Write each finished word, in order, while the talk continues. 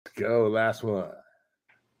go. Last one.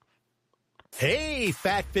 Hey,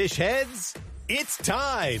 Fatfish heads. It's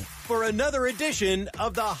time for another edition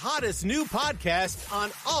of the hottest new podcast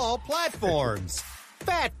on all platforms,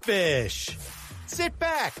 Fatfish. Sit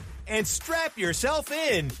back and strap yourself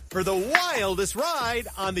in for the wildest ride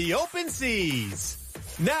on the open seas.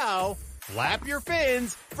 Now, flap your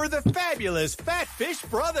fins for the fabulous Fatfish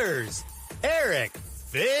brothers, Eric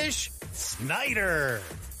Fish Snyder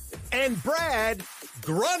and Brad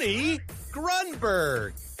Grunny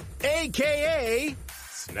Grunberg, a.k.a.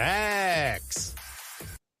 Snacks.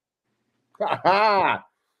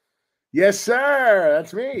 Yes, sir.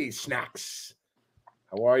 That's me, Snacks.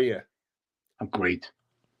 How are you? I'm great.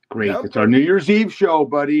 Great. Yep. It's our New Year's Eve show,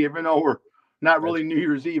 buddy. Even though we're not really New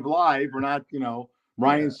Year's Eve live, we're not,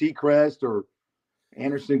 Ryan Seacrest or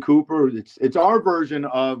Anderson Cooper. It's our version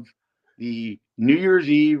of the New Year's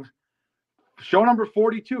Eve show number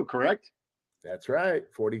 42, correct? That's right.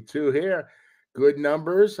 42 here. Good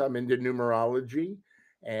numbers. I'm into numerology.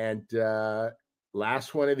 And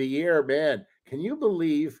last one of the year, man. Can you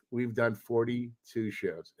believe we've done 42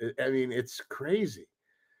 shows? I mean, it's crazy.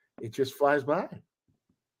 It just flies by.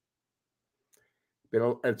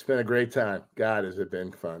 It's been a great time. God, has it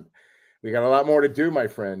been fun. We got a lot more to do, my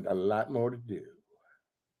friend. A lot more to do.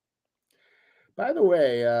 By the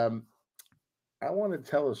way, I want to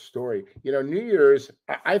tell a story. New Year's,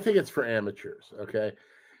 I think it's for amateurs, okay?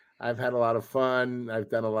 I've had a lot of fun. I've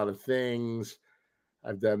done a lot of things.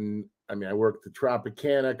 I worked the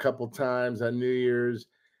Tropicana a couple times on New Year's.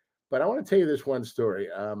 But I want to tell you this one story.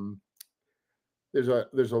 There's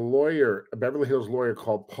a lawyer, a Beverly Hills lawyer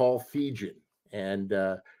called Paul Fegan. And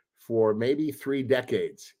for maybe 3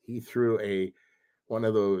 decades, he threw one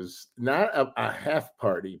of those, not a half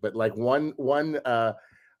party, but like one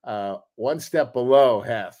step below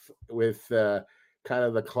half, with kind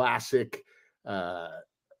of the classic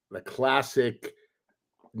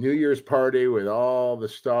New Year's party with all the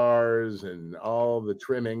stars and all the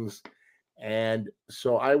trimmings. And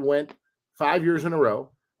so I went 5 years in a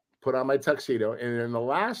row, put on my tuxedo. And in the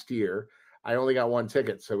last year, I only got 1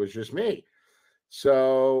 ticket. So it was just me.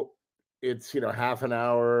 So it's, half an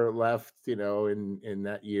hour left, in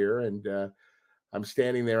that year. And I'm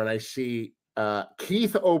standing there and I see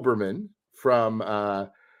Keith Olbermann from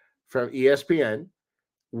ESPN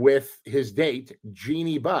with his date,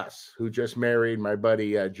 Jeannie Buss, who just married my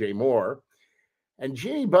buddy Jay Moore. And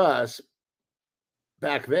Jeannie Buss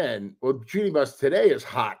back then, Jeannie Buss today is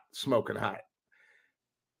hot, smoking hot.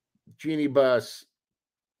 Jeannie Buss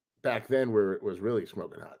back then was really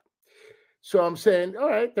smoking hot. So I'm saying, all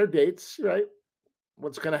right, they're dates, right?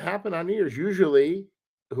 What's going to happen on New Year's? Usually,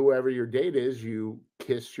 whoever your date is, you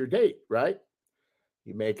kiss your date, right?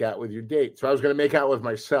 You make out with your date. So I was going to make out with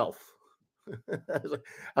myself.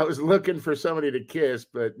 I was looking for somebody to kiss,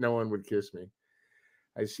 but no one would kiss me.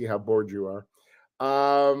 I see how bored you are.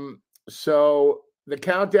 So the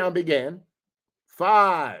countdown began.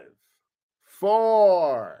 5,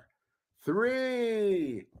 4,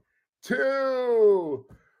 3, 2,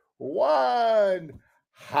 1.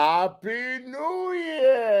 Happy New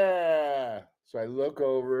Year! So I look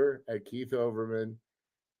over at Keith Olbermann,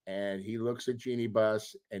 and he looks at Jeannie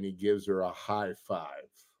Buss, and he gives her a high five.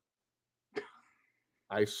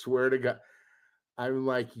 I swear to God, I'm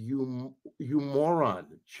like, you moron.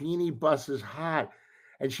 Jeannie Buss is hot.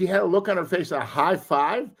 And she had a look on her face, a high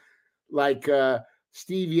five, like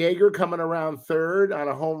Steve Yeager coming around third on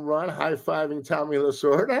a home run, high-fiving Tommy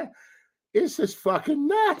Lasorda. This is fucking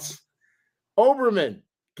nuts. Olbermann,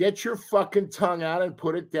 get your fucking tongue out and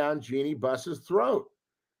put it down Jeannie Buss's throat.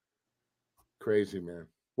 Crazy, man.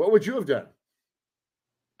 What would you have done?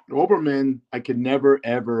 Olbermann, I could never,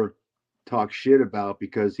 ever talk shit about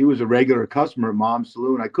because he was a regular customer at Mom's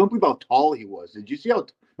Saloon. I couldn't believe how tall he was. Did you see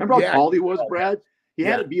remember how tall he was, Brad? He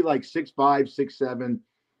had to be like 6'5", 6'7".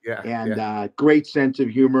 Yeah. And great sense of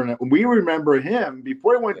humor. And we remember him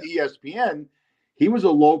before he went to ESPN. He was a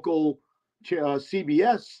local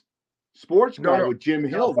CBS sports guy with Jim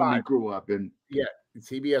Hill when he grew up. And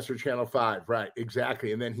CBS or Channel 5. Right.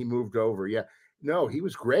 Exactly. And then he moved over. Yeah. No, he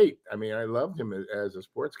was great. I mean, I loved him as a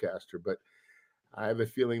sportscaster, but I have a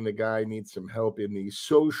feeling the guy needs some help in the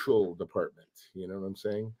social department. You know what I'm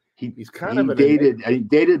saying? He's kind of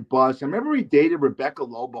dated Buss. I remember he dated Rebecca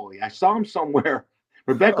Lobo. I saw him somewhere.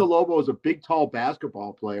 Rebecca Lobo is a big, tall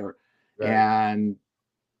basketball player, right. And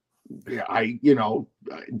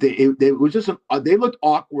it was just they looked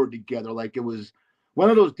awkward together. Like it was one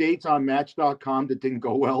of those dates on Match.com that didn't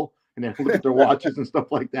go well, and they looked at their watches and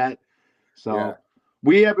stuff like that. So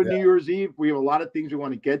We have a New Year's Eve. We have a lot of things we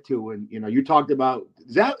want to get to, and you talked about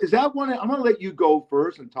is that one. I'm going to let you go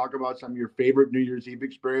first and talk about some of your favorite New Year's Eve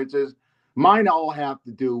experiences. Mine all have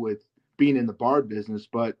to do with being in the bar business,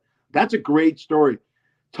 but that's a great story.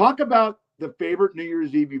 Talk about the favorite New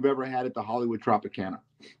Year's Eve you've ever had at the Hollywood Tropicana.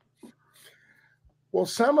 Well,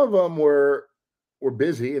 some of them were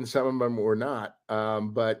busy, and some of them were not.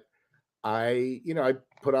 But I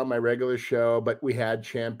put on my regular show, but we had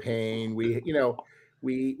champagne. We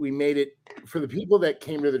made it for the people that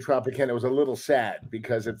came to the Tropicana. It was a little sad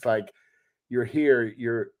because it's like you're here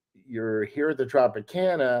at the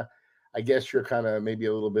Tropicana. I guess you're kind of maybe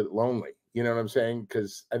a little bit lonely. You know what I'm saying?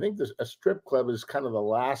 Because I think a strip club is kind of the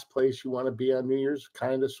last place you want to be on New Year's,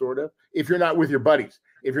 kind of, sort of. If you're not with your buddies,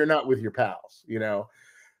 if you're not with your pals, and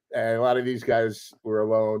a lot of these guys were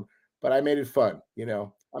alone. But I made it fun.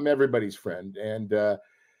 I'm everybody's friend, and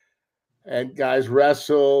guys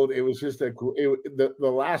wrestled. It was just the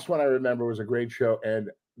last one I remember was a great show. And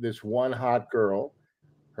this one hot girl,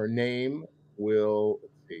 her name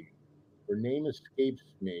escapes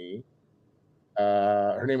me.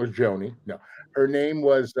 Her name was Joni. No, her name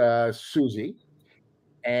was Susie.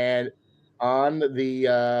 And on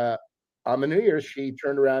the New Year's, she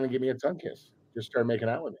turned around and gave me a tongue kiss. Just started making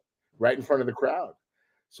out with me right in front of the crowd.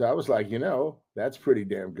 So I was like, that's pretty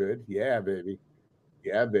damn good. Yeah, baby.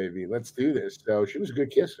 Yeah, baby. Let's do this. So she was a good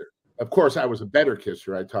kisser. Of course, I was a better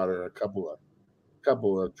kisser. I taught her a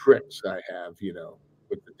couple of tricks I have,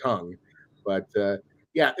 with the tongue. But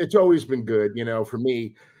yeah, it's always been good, for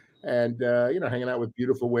me. And hanging out with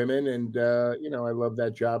beautiful women, and I love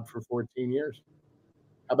that job for 14 years.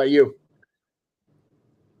 How about you?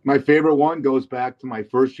 My favorite one goes back to my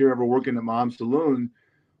first year ever working at Mom's Saloon.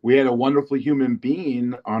 We had a wonderful human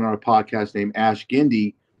being on our podcast named Ash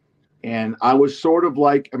Gindy. And I was sort of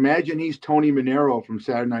like, imagine he's Tony Manero from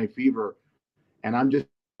Saturday Night Fever. And I'm just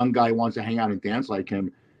a young guy who wants to hang out and dance like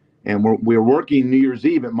him. And we're working New Year's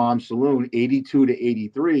Eve at Mom's Saloon, 82 to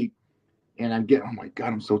 83. And oh my God,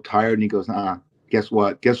 I'm so tired. And he goes, guess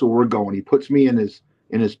what? Guess where we're going? He puts me in his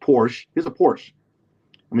Porsche. Here's a Porsche.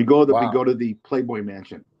 And we go to the Playboy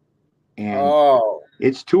Mansion. And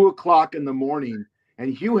it's 2:00 in the morning.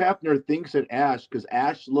 And Hugh Hefner thinks that Ash, because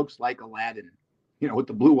Ash looks like Aladdin, with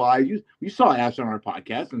the blue eyes. You saw Ash on our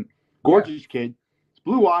podcast, and gorgeous kid.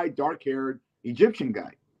 Blue-eyed, dark-haired Egyptian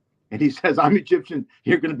guy. And he says, I'm Egyptian.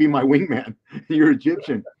 You're going to be my wingman. You're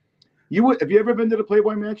Egyptian. Have you ever been to the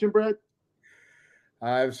Playboy Mansion, Brad?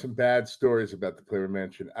 I have some bad stories about the Playboy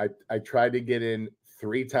Mansion. I tried to get in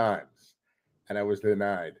 3 times, and I was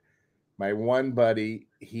denied. My one buddy,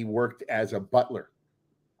 he worked as a butler.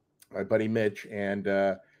 My buddy Mitch, and I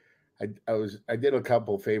did a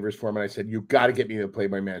couple favors for him, and I said, you got to get me to the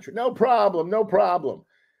Playboy Mansion. No problem.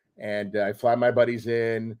 And I fly my buddies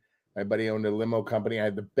in. My buddy owned a limo company. I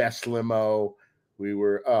had the best limo. We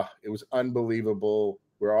were, it was unbelievable.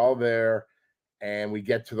 We're all there, and we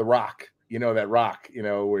get to the Rock. That Rock,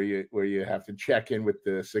 where you have to check in with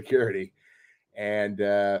the security. And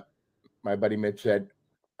my buddy Mitch said,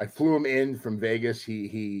 I flew him in from Vegas.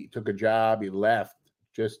 He took a job. He left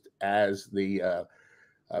just as the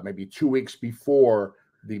maybe 2 weeks before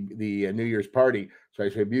the New Year's party. So I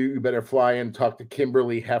said, you better fly in, talk to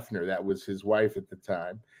Kimberly Hefner. That was his wife at the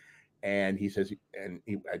time. And he says,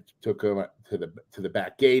 I took him to the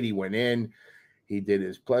back gate. He went in. He did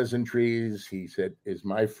his pleasantries. He said, is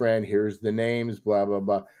my friend, here's the names, blah, blah,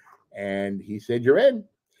 blah. And he said, you're in.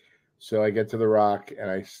 So I get to the Rock,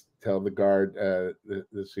 and I tell the guard,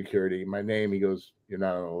 the security, my name. He goes, you're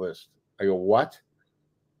not on the list. I go, what?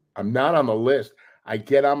 I'm not on the list. I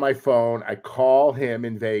get on my phone. I call him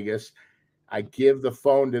in Vegas. I give the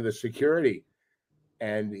phone to the security.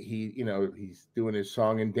 And he, he's doing his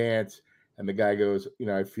song and dance. And the guy goes,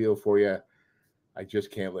 I feel for you. I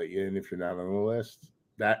just can't let you in if you're not on the list.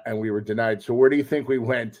 And we were denied. So where do you think we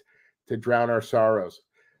went to drown our sorrows?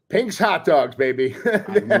 Pink's Hot Dogs, baby.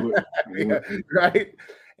 Right?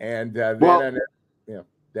 And then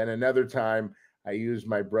another time I used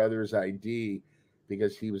my brother's ID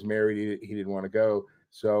because he was married. He didn't want to go.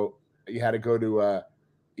 So you had to go to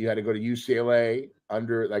UCLA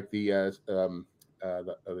under like the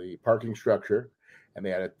parking structure, and they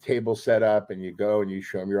had a table set up, and you go and you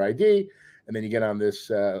show them your ID, and then you get on this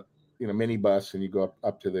minibus and you go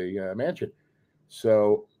up to the mansion.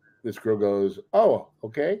 So this girl goes, oh,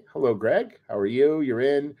 okay. Hello, Greg. How are you? You're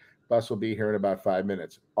in. Bus will be here in about 5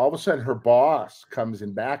 minutes. All of a sudden, her boss comes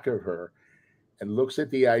in back of her and looks at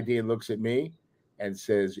the ID and looks at me and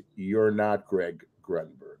says, you're not Greg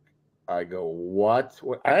Grunberg. I go, what?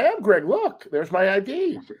 I am Greg. Look, there's my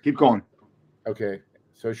ID. Keep going. Okay.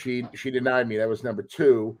 So she denied me. That was number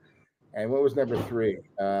 2. And what was number three?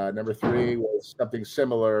 Number three was something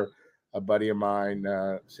similar. A buddy of mine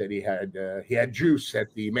said he had juice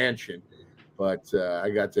at the mansion, but I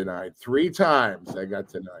got denied 3 times. I got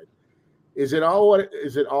denied. Is it all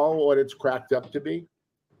what it's cracked up to be?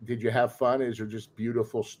 Did you have fun? Is there just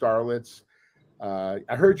beautiful starlets? I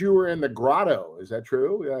heard you were in the grotto. Is that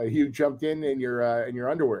true? You jumped in your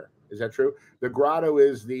underwear. Is that true? The grotto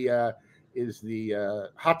is the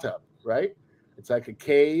hot tub, right? It's like a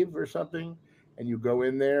cave or something, and you go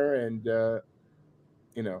in there and do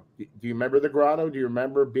you remember the grotto? Do you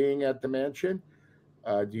remember being at the mansion?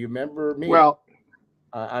 Do you remember me? Well,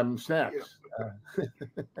 I'm Snacks.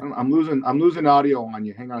 I'm losing audio on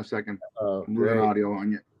you. Hang on a second. Oh, I'm losing great. audio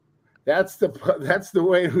on you. That's the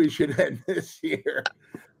way we should end this year.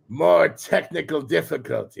 More technical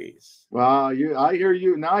difficulties. Well, I hear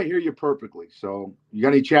you now. I hear you perfectly. So, you got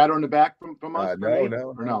any chatter in the back from us? No.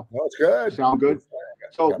 No, it's good. Sound good.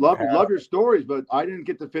 So love your stories, but I didn't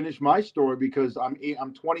get to finish my story because I'm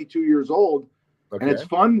 22 years old, Okay. and it's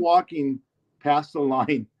fun walking past the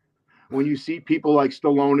line when you see people like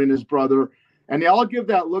Stallone and his brother, and they all give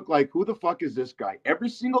that look like, who the fuck is this guy? Every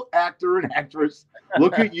single actor and actress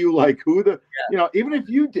look at you like, even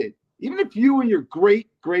if you and your great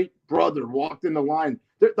brother walked in the line,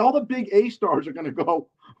 all the big A stars are going to go,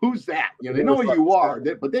 who's that? They know who you are,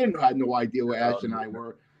 but they had no idea who Ash and I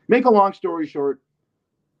were. Make a long story short,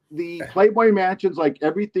 the Playboy Mansion's like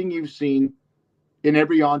everything you've seen in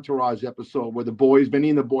every Entourage episode where Vinny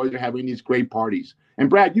and the boys are having these great parties. And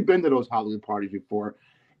Brad, you've been to those Hollywood parties before.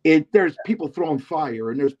 There's people throwing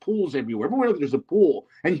fire and there's pools everywhere. Everywhere there's a pool.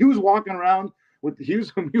 And Hugh Hefner's walking around with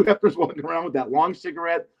that long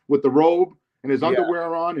cigarette with the robe and his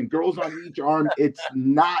underwear on and girls on each arm.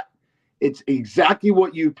 It's exactly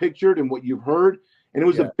what you pictured and what you've heard. And it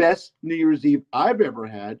was the best New Year's Eve I've ever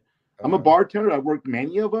had. I'm a bartender. I've worked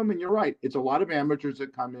many of them, and you're right. It's a lot of amateurs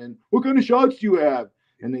that come in. What kind of shots do you have?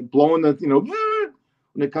 And they blowing the, when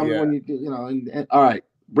they come and all right,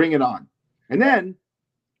 bring it on. And then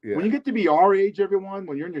when you get to be our age, everyone,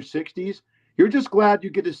 when you're in your 60s, you're just glad you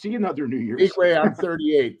get to see another New Year's. I'm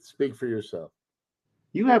 38. Speak for yourself.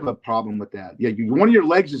 You have a problem with that. Yeah, one of your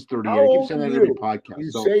legs is 38. I keep saying that in every podcast.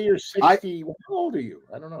 You say you're 60. How old are you?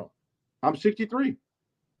 I don't know. I'm 63.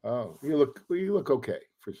 Oh, you look okay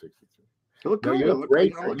for 63. You look good. You look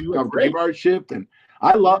great. You look great. Graveyard shift, and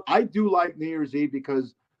I do like New Year's Eve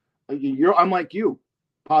because I'm like you,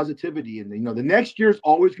 positivity, and the next year's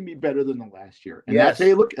always gonna be better than the last year, and that's how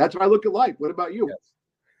you look. That's how I look at life. What about you? Yes.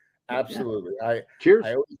 Absolutely. Cheers.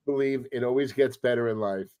 I always believe it always gets better in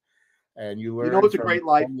life, and you learn. It's a great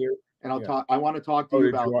life. And I'll talk. I want to talk to you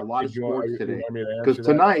about a lot of sports today because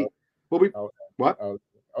tonight. What?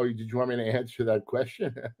 Oh, did you want me to answer that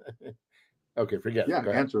question? Okay, forget it. Yeah,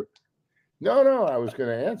 answer it. No, I was going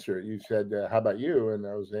to answer it. You said, how about you? And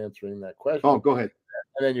I was answering that question. Oh, go ahead.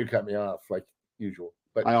 And then you cut me off like usual.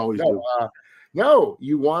 But I always do. No,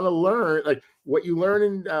 you want to learn, like what you learn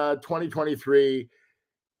in 2023,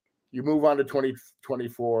 you move on to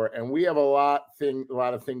 2024. And we have a lot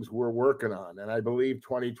of things we're working on. And I believe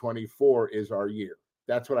 2024 is our year.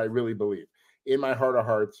 That's what I really believe. In my heart of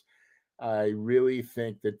hearts, I really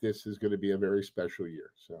think that this is going to be a very special year.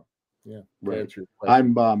 So, yeah. Right.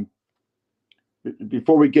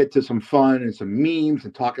 Before we get to some fun and some memes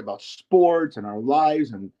and talk about sports and our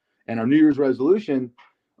lives and our New Year's resolution,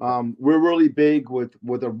 we're really big with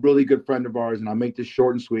a really good friend of ours, and I'll make this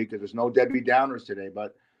short and sweet because there's no Debbie Downers today.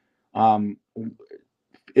 But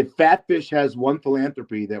if Fat Fish has one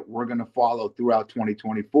philanthropy that we're going to follow throughout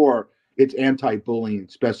 2024, it's anti-bullying,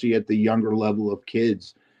 especially at the younger level of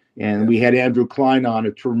kids. And we had Andrew Klein on,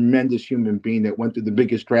 a tremendous human being that went through the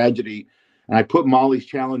biggest tragedy. And I put Molly's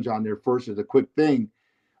Challenge on there first as a quick thing.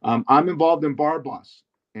 I'm involved in Bar Boss,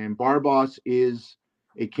 and Bar Boss is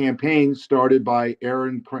a campaign started by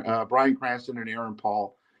Brian Cranston and Aaron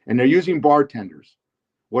Paul, and they're using bartenders.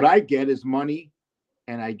 What I get is money,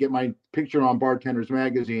 and I get my picture on Bartenders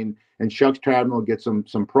Magazine, and Chuck's Tavern will get some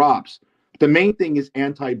props. The main thing is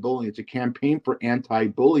anti-bullying. It's a campaign for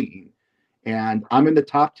anti-bullying, and I'm in the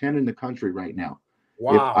top 10 in the country right now.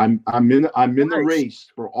 Wow. I'm in the race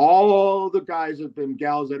for all the guys and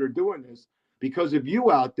gals that are doing this because of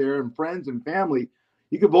you out there and friends and family.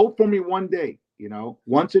 You can vote for me one day,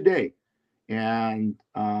 once a day. And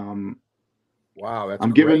wow,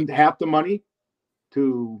 I'm giving half the money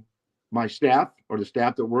to my staff or the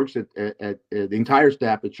staff that works at the entire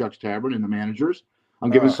staff at Chuck's Tavern and the managers. I'm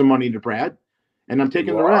giving some money to Brad, and I'm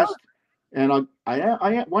taking the rest. And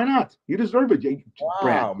I why not? You deserve it, Brad.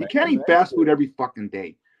 Wow, you can't eat fast food every fucking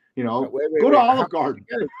day. Wait, go to Olive Garden.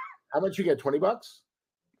 How much you get? $20?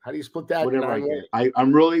 How do you split that? Whatever I get.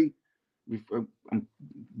 I'm really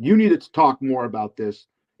you need to talk more about this,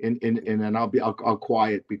 and I'll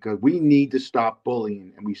quiet, because we need to stop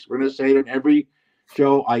bullying. And we're going to say it in every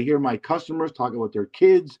show. I hear my customers talking about their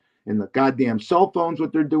kids and the goddamn cell phones,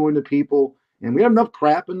 what they're doing to people. And we have enough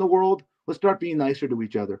crap in the world. Let's start being nicer to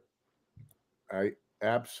each other. I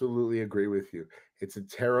absolutely agree with you. It's a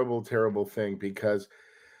terrible, terrible thing, because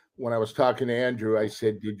when I was talking to Andrew, I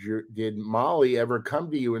said, did Molly ever come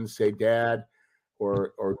to you and say, Dad,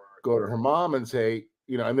 or go to her mom and say,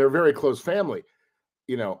 and they're a very close family,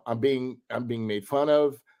 I'm being made fun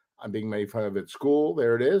of. I'm being made fun of at school.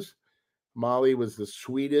 There it is. Molly was the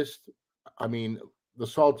sweetest. I mean, the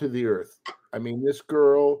salt of the earth. I mean, this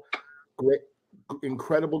girl, great,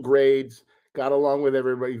 incredible grades, got along with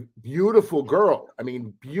everybody. Beautiful girl. I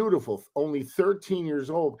mean, beautiful. Only 13 years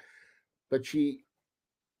old. But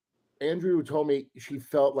Andrew told me she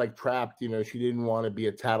felt like trapped. She didn't want to be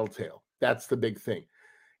a tattletale. That's the big thing.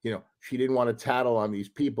 She didn't want to tattle on these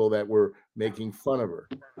people that were making fun of her.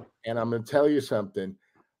 And I'm going to tell you something.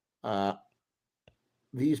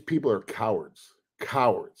 These people are cowards,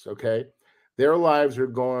 okay? Their lives are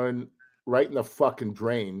going right in the fucking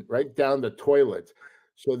drain, right down the toilet.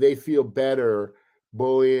 So they feel better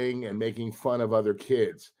bullying and making fun of other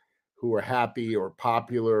kids who are happy or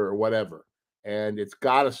popular or whatever. And it's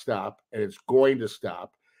got to stop, and it's going to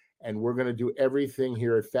stop. And we're going to do everything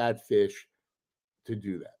here at Fat Fish to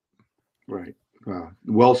do that. Right.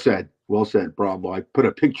 Well said. Well said, Bravo. I put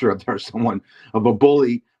a picture up there, someone of a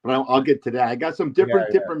bully, but I'll get to that. I got some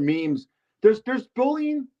different memes. There's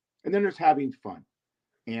bullying, and then there's having fun.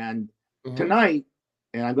 And tonight,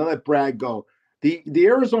 and I'm going to let Brad go, the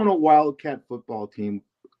Arizona Wildcat football team,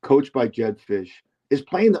 coached by Jed Fish, is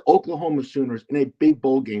playing the Oklahoma Sooners in a big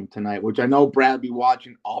bowl game tonight, which I know Brad will be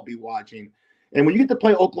watching, I'll be watching. And when you get to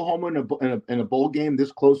play Oklahoma in a bowl game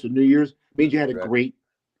this close to New Year's, it means you had a great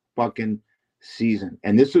fucking season.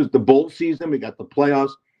 And this is the bowl season. We got the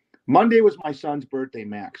playoffs. Monday was my son's birthday.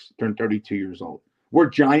 Max turned 32 years old. We're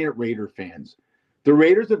giant Raider fans. The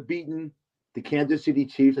Raiders have beaten the Kansas City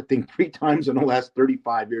Chiefs, I think, 3 times in the last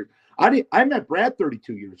 35 years. I met Brad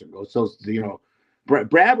 32 years ago. So,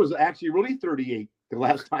 Brad was actually really 38 the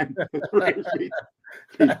last time the Raiders beat.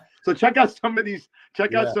 So check out some of these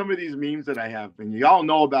memes that I have. And you all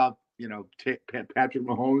know about, Patrick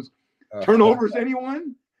Mahomes. Turnovers,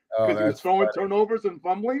 anyone? Because he was throwing turnovers and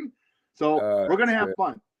fumbling. So we're going to have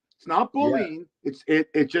fun. It's not bullying. Yeah.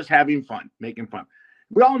 It's just having fun, making fun.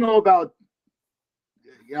 We all know about,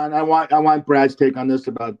 and I want Brad's take on this,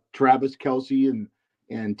 about Travis Kelce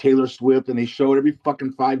and Taylor Swift. And they show it every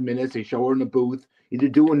fucking 5 minutes. They show her in the booth, either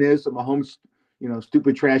doing this or Mahomes,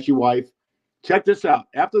 stupid, trashy wife. Check this out.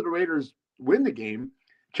 After the Raiders win the game,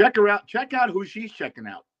 check her out. Check out who she's checking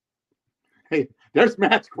out. Hey, there's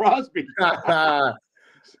Max Crosby. Sorry,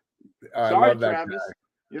 Travis.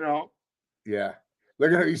 Guy. Yeah.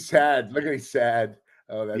 Look at he's sad.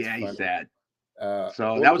 Oh, that's funny. He's sad.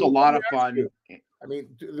 So that was a lot of fun. I mean,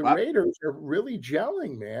 the Raiders are really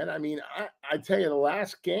gelling, man. I mean, I tell you, the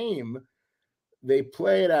last game they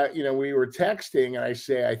played out, we were texting and I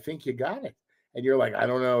say, I think you got it. And you're like, I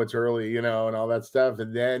don't know, it's early, and all that stuff.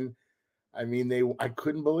 And then, I mean, I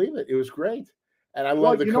couldn't believe it. It was great. And I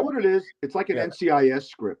love you know what it is? It's like an NCIS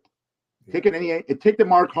script. Take the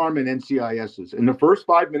Mark Harmon NCISs. In the first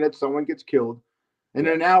 5 minutes, someone gets killed. And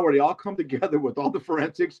in an hour, they all come together with all the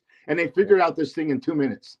forensics, and they figured out this thing in 2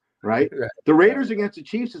 minutes, right? The Raiders against the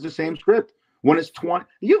Chiefs is the same script. When it's 20,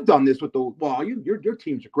 you've done this with your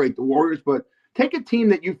teams are great, the Warriors, but take a team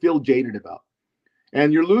that you feel jaded about,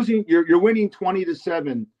 and you're winning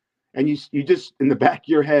 20-7, and you just, in the back of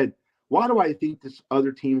your head, why do I think this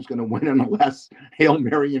other team's going to win on the last Hail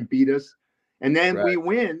Mary and beat us? And then we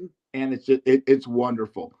win, and it's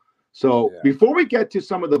wonderful. So before we get to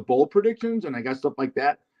some of the bowl predictions and I got stuff like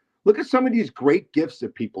that, look at some of these great gifts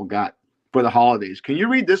that people got for the holidays. Can you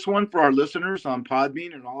read this one for our listeners on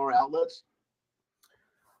Podbean and all our outlets?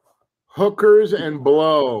 Hookers and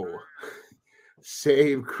blow.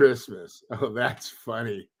 Save Christmas. Oh, that's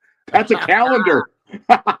funny. That's a calendar.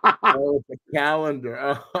 Oh, it's a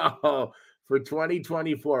calendar. Oh, for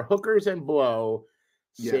 2024. Hookers and blow.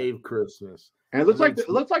 Save Christmas. And it looks like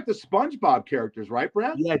the SpongeBob characters, right,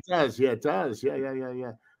 Brad? Yeah, it does. Yeah, it does.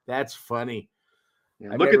 Yeah. That's funny.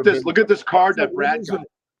 Yeah, look at this. Look at this card that Brad got.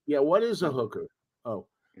 What is a hooker? Oh,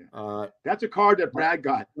 that's a card that Brad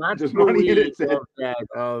got. There's money in it.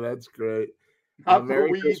 Oh, that's great.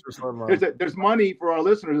 Merry Christmas. There's money for our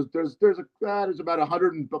listeners. There's about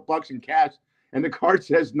 $100 in cash, and the card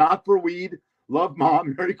says, "Not for weed. Love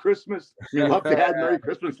mom. Merry Christmas. Love dad. Merry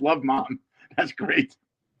Christmas. Love mom." That's great.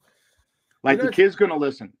 Like the kid's gonna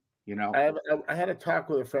listen. You know, I had a talk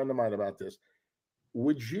with a friend of mine about this.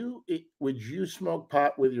 Would you smoke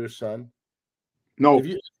pot with your son? no, If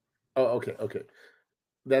you Oh, okay.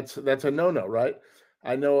 That's a no-no, right?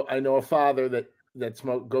 I know a father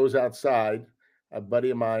that goes outside, a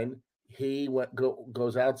buddy of mine,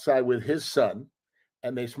 goes outside with his son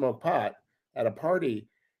and they smoke pot at a party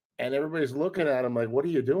and everybody's looking at him like, what are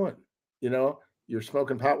you doing? You know, you're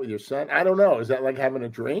smoking pot with your son. I don't know. Is that like having a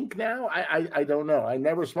drink now? I don't know. I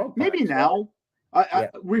never smoked pot. maybe now. I Yeah.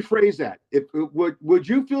 rephrase that. If would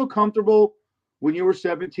you feel comfortable when you were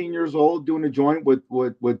 17 years old doing a joint with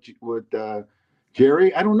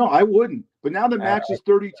Jerry? I don't know. I wouldn't. But now that Max is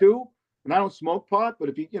 32 and I don't smoke pot, but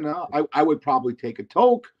if I would probably take a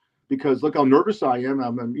toke because look how nervous I am.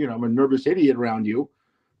 I'm a nervous idiot around you,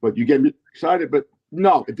 but you get me excited. But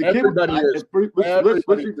no, if the Everybody is. let's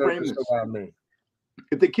Everybody reframe nervous this. around me.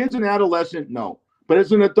 If the kid's an adolescent, no. But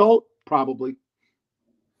as an adult, probably.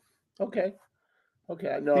 Okay.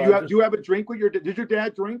 No, Do you have a drink with did your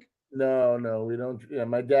dad drink? No, we don't. Yeah,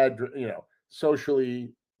 my dad,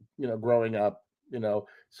 socially, growing up,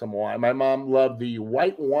 some wine. My mom loved the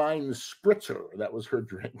white wine spritzer. That was her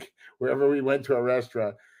drink wherever we went to a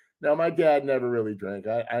restaurant. No, my dad never really drank.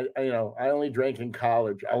 I only drank in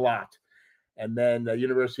college a lot, and then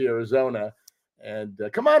University of Arizona. And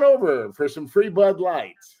come on over for some free Bud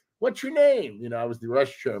Lights. What's your name? I was the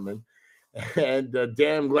rush chairman, and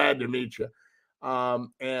damn glad to meet you.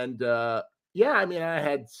 Yeah, I mean,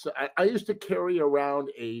 I used to carry around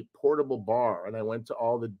a portable bar, and I went to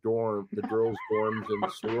all the girls' dorms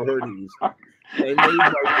and sororities. I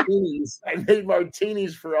made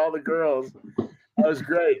martinis for all the girls. That was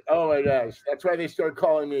great. Oh my gosh, that's why they started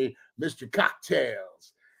calling me Mr.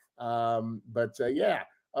 Cocktails. Yeah.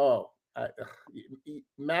 Oh,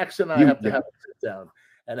 Max and I have to have a sit down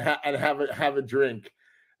and have a drink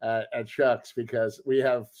at Chuck's because we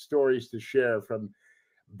have stories to share from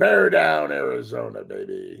Bear Down, Arizona,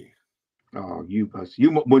 baby. Oh,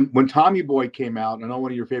 when Tommy Boy came out, I know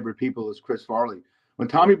one of your favorite people is Chris Farley. When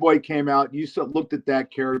Tommy Boy came out, you looked at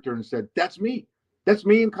that character and said, "That's me. That's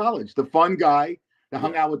me in college. The fun guy that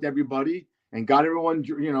hung out with everybody and got everyone,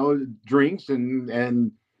 drinks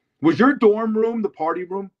and was your dorm room the party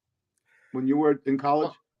room when you were in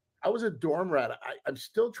college?" I was a dorm rat. I'm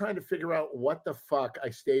still trying to figure out what the fuck I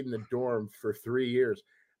stayed in the dorm for 3 years,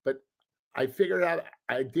 but I figured out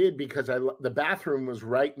I did because the bathroom was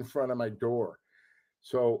right in front of my door.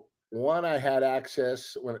 So one, I had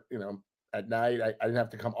access when, at night, I didn't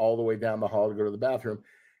have to come all the way down the hall to go to the bathroom,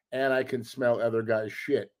 and I can smell other guys'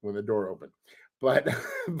 shit when the door opened. But,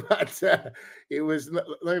 it was,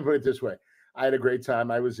 let me put it this way. I had a great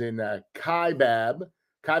time. I was in Kaibab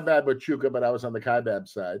Pachuca, but I was on the Kaibab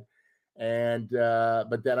side. And,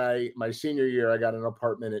 but then my senior year, I got an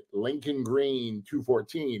apartment at Lincoln Green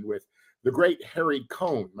 214 with the great Harry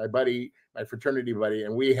Cohn, my fraternity buddy,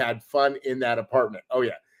 and we had fun in that apartment. Oh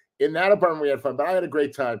yeah, in that apartment we had fun, but I had a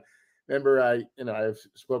great time. Remember, I've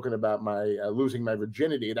spoken about my losing my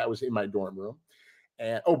virginity. That was in my dorm room.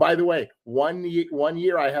 And oh, by the way, one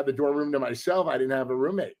year I had the dorm room to myself. I didn't have a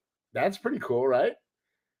roommate. That's pretty cool, right?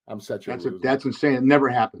 I'm such a loser. That's insane. It never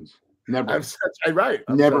happens. Never.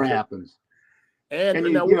 Never happens.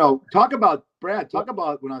 And talk about Brad. Talk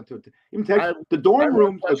about the dorm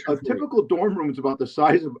rooms. A typical dorm room is about the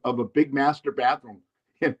size of a big master bathroom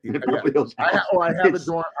in Beverly Hills house. I have a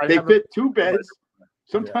dorm. They fit two beds.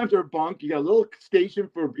 Sometimes they're bunk. You got a little station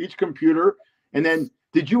for each computer. And then,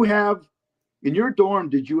 did you have in your dorm?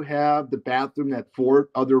 Did you have the bathroom that 4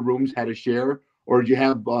 other rooms had to share, or did you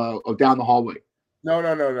have down the hallway? No.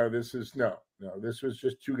 This was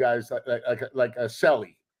just 2 guys like a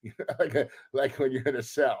cellie. like when you're in a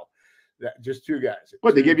cell, just 2 guys.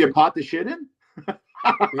 What, they give you a pot to shit in?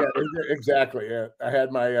 Yeah, exactly. Yeah, I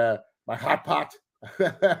had my hot pot.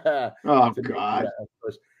 Oh God! Of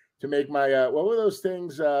course, to make my what were those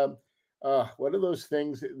things? What are those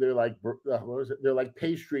things? They're like what was it? They're like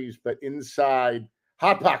pastries, but inside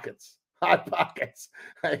hot pockets. Hot pockets.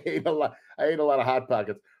 I ate a lot of hot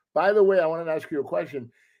pockets. By the way, I wanted to ask you a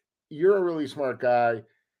question. You're a really smart guy.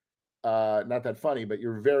 Not that funny, but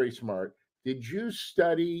you're very smart. Did you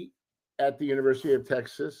study at the University of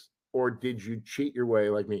Texas, or did you cheat your way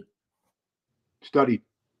like me? Studied.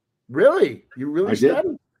 Really? You really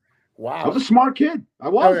studied? Did. Wow. I was a smart kid. I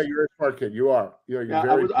was. Oh, yeah, you're a smart kid. You are. You're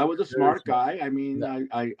I was a smart guy. I mean,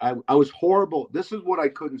 yeah. I was horrible. This is what I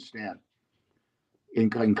couldn't stand in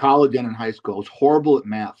college and in high school. I was horrible at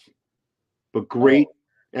math, but great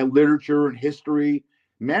at literature and history.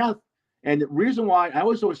 Math. And the reason why I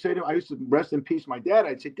always say to him, I used to rest in peace my dad.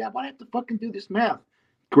 I'd say, "Dad, why do I have to fucking do this math?"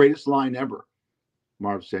 Greatest line ever.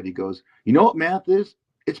 Marv said, he goes, "You know what math is?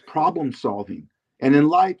 It's problem solving. And in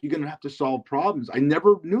life, you're going to have to solve problems. I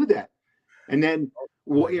never knew that. And then,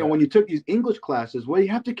 well, when you took these English classes, well, you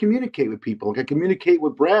have to communicate with people. Like I communicate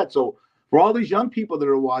with Brad. So for all these young people that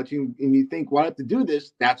are watching and you think, well, I have to do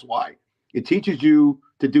this, that's why. It teaches you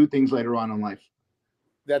to do things later on in life.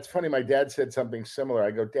 That's funny. My dad said something similar.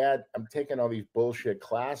 I go, Dad, I'm taking all these bullshit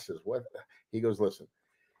classes. What? He goes, listen,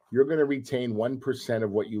 you're going to retain 1%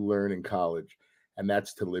 of what you learn in college, and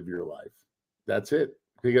that's to live your life. That's it.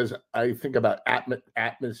 Because I think about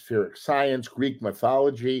atmospheric science, Greek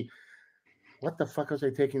mythology. What the fuck was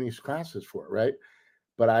I taking these classes for, right?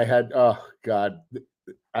 But I had, oh God,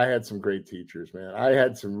 I had some great teachers, man. I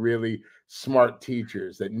had some really smart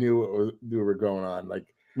teachers that knew what were going on. Like,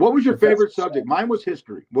 what was your favorite subject? Mine was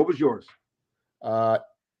history. What was yours?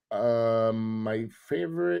 My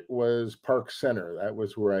favorite was Park Center. That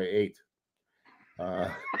was where I ate.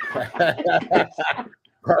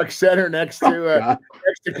 Park Center next to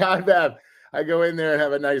Confab. I go in there and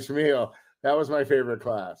have a nice meal. That was my favorite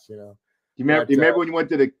class, you know. You remember when you went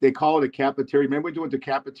to they call it a cafeteria? Remember when you went to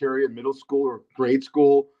cafeteria in middle school or grade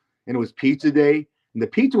school and it was pizza day? And the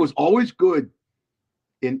pizza was always good.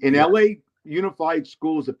 In LA Unified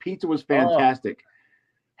Schools, the pizza was fantastic.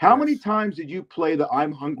 How many times did you play the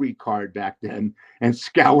I'm hungry card back then and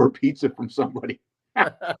scour pizza from somebody?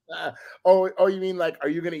 Oh, you mean like, are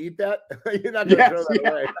you going to eat that? You're not going to throw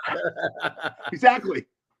that away. Exactly.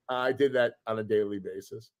 I did that on a daily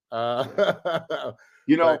basis.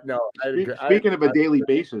 Speaking of a daily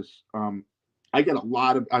basis, I get a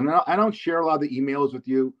lot of. I don't share a lot of the emails with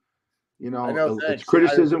you. You know, it's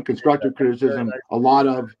criticism, constructive criticism, nice. A lot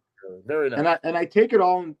of. Very nice. And I take it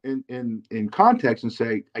all in context and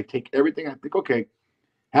say, I take everything. I think, okay,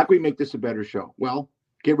 how can we make this a better show? Well,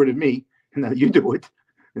 get rid of me and then you do it,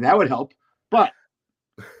 and that would help. But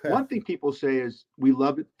one thing people say is we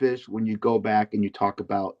love it, Fish, when you go back and you talk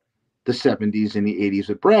about the 70s and the 80s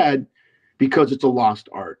with Brad, because it's a lost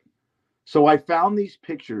art. So I found these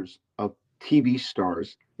pictures of TV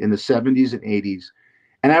stars in the 70s and 80s,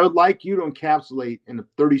 and I would like you to encapsulate in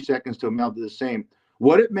 30 seconds to amount to the same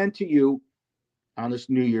what it meant to you on this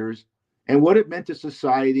New Year's and what it meant to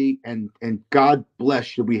society, and God bless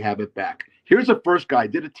should we have it back. Here's the first guy. I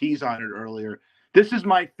did a tease on it earlier. This is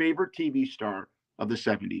my favorite TV star of the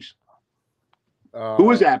 70s. Who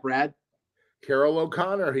was that, Brad? Carroll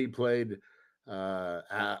O'Connor. He played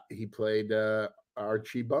Archie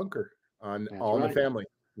Bunker on All in the Family.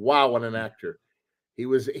 Wow, what an actor. He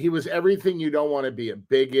was everything you don't want to be, a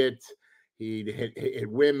bigot. He hit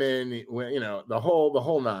women, you know, the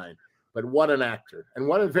whole nine. But what an actor, and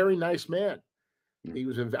what a very nice man.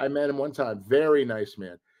 I met him one time. Very nice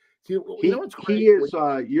man. See, you know what's great? He is.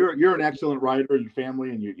 You're an excellent writer. Your family,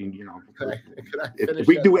 and you know. If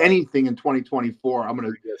we do anything in 2024,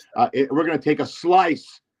 we're gonna take a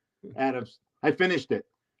slice out of. I finished it.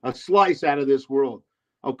 A slice out of this world.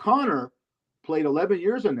 O'Connor played 11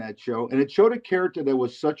 years on that show, and it showed a character that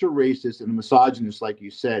was such a racist and a misogynist, like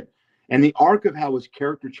you said. And the arc of how his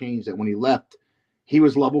character changed, that when he left, he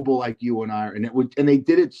was lovable like you and I. And they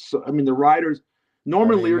did it. So, I mean, the writers.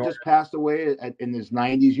 Norman Lear just passed away in his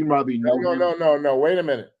 90s. You probably know. No. Wait a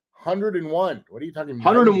minute. 101. What are you talking about?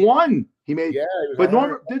 101. He made. Yeah. But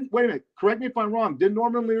Norman didn't. Wait a minute. Correct me if I'm wrong. Did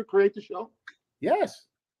Norman Lear create the show? Yes.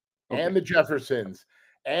 Okay. And the Jeffersons.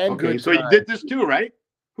 And okay. So he did this too, right?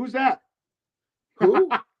 Who's that? Who?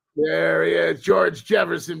 There he is, George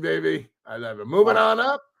Jefferson, baby. I love it. Moving on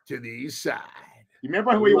up to the east side. You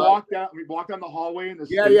remember when we walked down the hallway in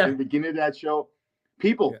the beginning of that show?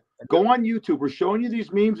 People, go on YouTube. We're showing you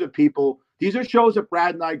these memes of people. These are shows that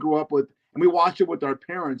Brad and I grew up with, and we watch it with our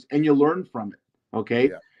parents, and you learn from it. Okay?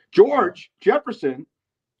 Yeah. George Jefferson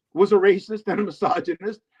was a racist and a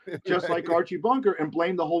misogynist, just like Archie Bunker, and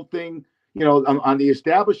blamed the whole thing, you know, on the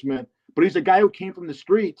establishment. But he's a guy who came from the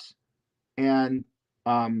streets and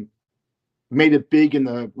made it big in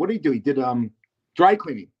the. What did he do? He did dry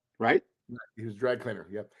cleaning, right? He was a dry cleaner.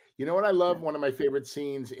 Yep. You know what I love? One of my favorite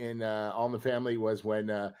scenes in All in the Family was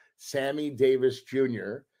when Sammy Davis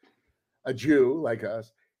Jr., a Jew like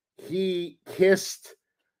us, he kissed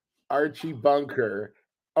Archie Bunker.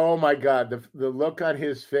 Oh my God, the look on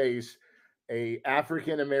his face, a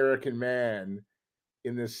African-American man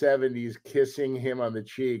in the 70s kissing him on the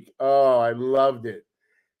cheek. Oh, I loved it.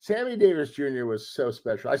 Sammy Davis Jr. was so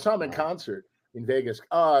special. I saw him in concert in Vegas.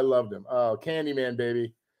 Oh, I loved him. Oh, Candyman,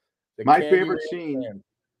 baby. My favorite scene,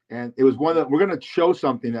 and it was one that we're going to show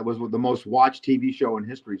something that was the most watched TV show in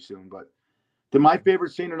history soon. But my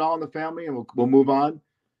favorite scene in All in the Family, and we'll move on,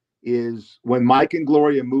 is when Mike and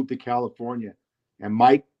Gloria moved to California, and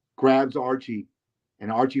Mike grabs Archie,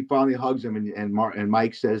 and Archie finally hugs him, and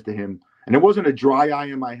Mike says to him, And there wasn't a dry eye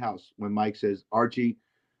in my house when Mike says, Archie,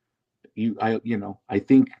 I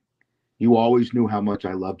think you always knew how much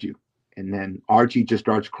I loved you. And then Archie just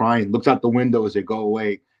starts crying, looks out the window as they go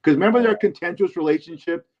away. Because remember their contentious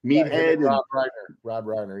relationship, Meathead and Rob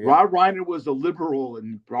Reiner. Yeah. Rob Reiner was a liberal,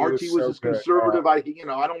 and Archie was this conservative. I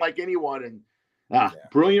don't like anyone. And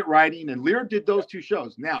brilliant writing. And Lear did those two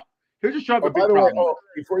shows. Now, here's a show. By the way,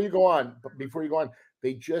 before you go on,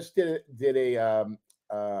 they just did a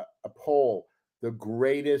poll: the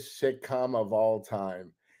greatest sitcom of all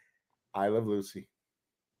time. I Love Lucy.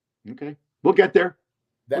 Okay, we'll get there.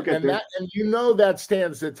 And you know that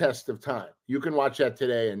stands the test of time. You can watch that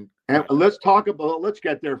today, and let's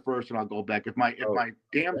get there first, and I'll go back. If my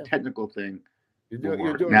damn technical thing.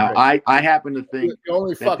 You're doing now. Great. I happen to think you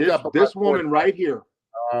only fucked up this woman right here.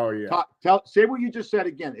 Oh yeah. Say what you just said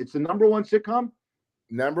again. It's the number one sitcom.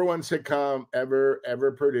 Number one sitcom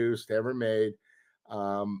ever produced, ever made.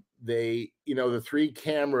 They, the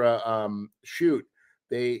 3-camera shoot.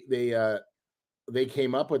 They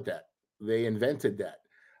came up with that. They invented that.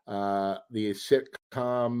 The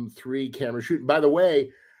sitcom 3-camera shoot. By the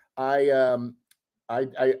way, I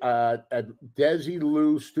at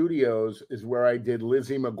Desilu Studios is where I did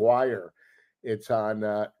Lizzie McGuire. It's on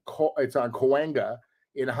Cahuenga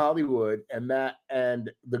in Hollywood, and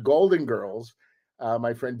the Golden Girls.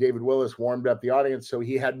 My friend David Willis warmed up the audience, so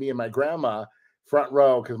he had me and my grandma front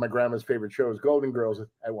row because my grandma's favorite show was Golden Girls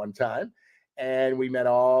at one time, and we met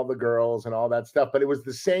all the girls and all that stuff. But it was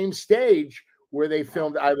the same stage where they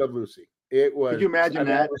filmed I Love Lucy. It was. Could you imagine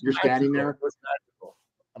that? You're standing there. It was magical.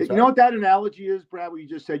 You know what that analogy is, Brad? What you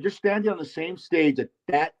just said. You're standing on the same stage at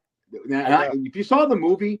that. If you saw the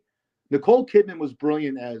movie, Nicole Kidman was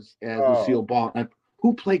brilliant as Lucille Ball.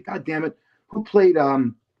 Who played? God damn it! Who played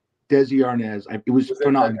Desi Arnaz? It was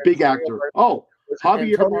phenomenal. Big actor. Oh,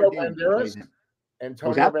 Javier Bardem.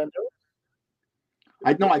 Antonio Banderas.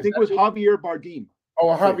 I think it was Javier Bardem.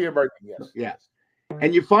 Oh, Javier Bardem. Yes. Yes.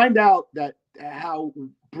 And you find out that how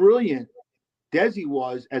brilliant Desi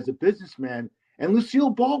was as a businessman, and Lucille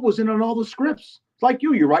Ball was in on all the scripts. It's like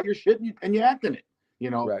you write your shit and you act in it,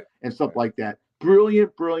 and stuff like that.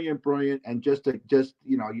 Brilliant, and just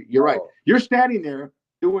you're right. You're standing there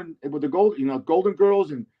doing with the Golden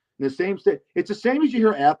Girls and the same state. It's the same as you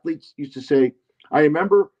hear athletes used to say. I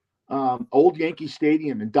remember old Yankee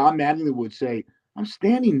Stadium, and Don Mattingly would say, "I'm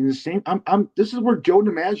standing in the same. This is where Joe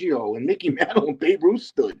DiMaggio and Mickey Mantle and Babe Ruth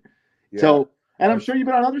stood." Yeah. So, and I'm sure you've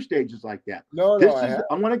been on other stages like that.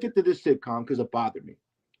 I want to get to this sitcom because it bothered me.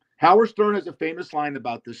 Howard Stern has a famous line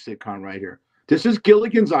about this sitcom right here. This is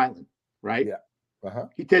Gilligan's Island, right? Yeah.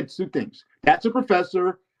 He did two things. That's a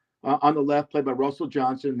professor on the left, played by Russell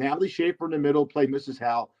Johnson. Natalie Schaefer in the middle, played Mrs.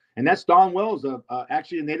 Hal. And that's Dawn Wells,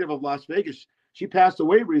 actually a native of Las Vegas. She passed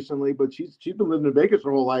away recently, but she's been living in Vegas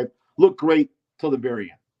her whole life. Looked great till the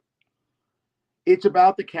very end. It's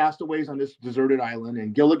about the castaways on this deserted island,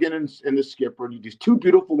 and Gilligan and the skipper, and these two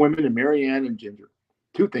beautiful women, and Mary Ann and Ginger.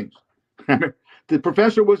 Two things. The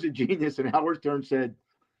professor was a genius, and Howard Stern said,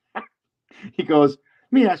 he goes,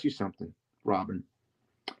 "Let me ask you something, Robin.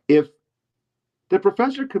 If the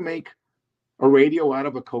professor could make a radio out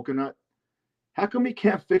of a coconut, how come he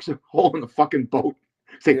can't fix a hole in the fucking boat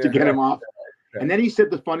to get him off?" And then he said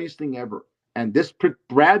the funniest thing ever. And this,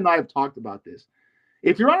 Brad and I have talked about this.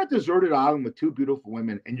 If you're on a deserted island with two beautiful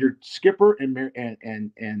women and you're Skipper and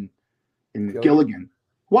Gilligan,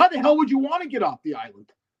 why the hell would you want to get off the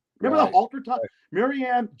island? Remember the halter top? Mary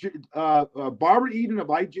Ann, Barbara Eden of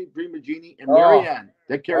I Dream of Jeannie, and Mary Ann,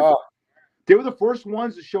 that character. They were the first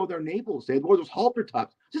ones to show their navels. They had those halter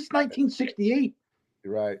tops. This is 1968.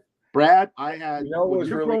 You're right. Brad, I had, when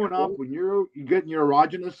you're growing up, when you're getting your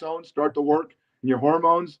erogenous zone start to work and your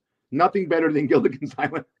hormones, nothing better than Gilligan's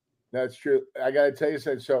Island. That's true. I got to tell you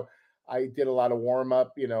something. So I did a lot of warm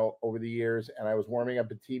up, over the years, and I was warming up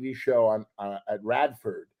a TV show at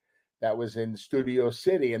Radford that was in Studio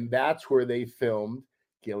City, and that's where they filmed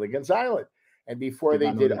Gilligan's Island. And before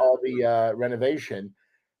they did all the renovation,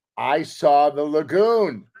 I saw the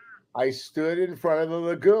lagoon. I stood in front of the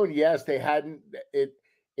lagoon. Yes, they hadn't it.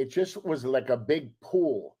 It just was like a big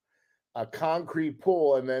pool, a concrete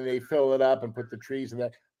pool, and then they fill it up and put the trees in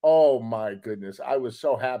there. Oh my goodness. I was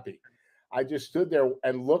so happy. I just stood there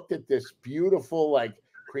and looked at this beautiful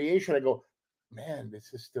creation. I go, man,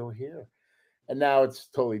 this is still here. And now it's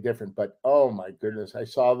totally different. But oh my goodness, I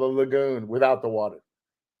saw the lagoon without the water.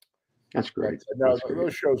 That's great.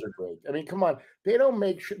 Those shows are great. I mean, come on. They don't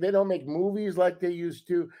make movies like they used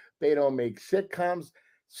to. They don't make sitcoms.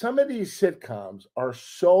 Some of these sitcoms are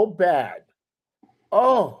so bad.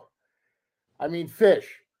 Oh, I mean,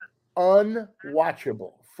 Fish,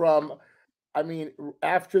 unwatchable. From I mean,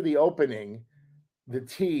 after the opening, the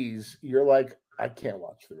tease, you're like, I can't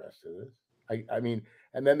watch the rest of this. I mean,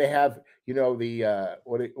 and then they have, the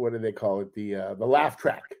what do they call it? The laugh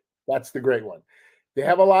track. That's the great one. They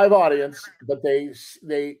have a live audience, but they season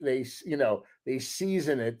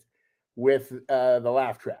it with the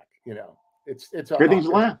laugh track. It's Everything's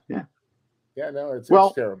a laugh. Yeah. Yeah, no, it's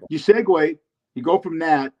Well, terrible. you segue, you go from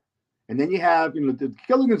that, and then you have, the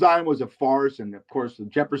Gilligan's Island was a farce, and of course the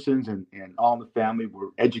Jeffersons and All in the Family were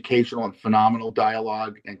educational and phenomenal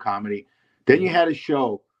dialogue and comedy. Then you had a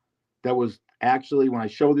show that was actually, when I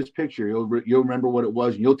show this picture, you'll remember what it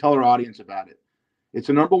was, and you'll tell our audience about it. It's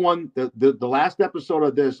a number one. The last episode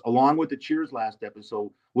of this, along with the Cheers last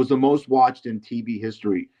episode, was the most watched in TV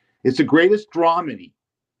history. It's the greatest dramedy,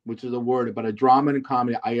 which is a word, about a drama and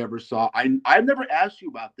comedy I ever saw. I've never asked you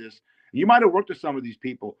about this. You might have worked with some of these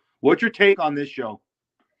people. What's your take on this show?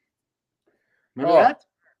 Remember that?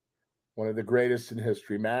 One of the greatest in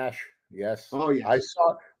history, MASH. Yes. Oh, yes. I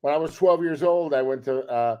saw when I was 12 years old. I went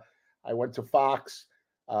to Fox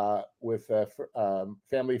with a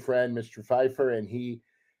family friend, Mr. Pfeiffer, and he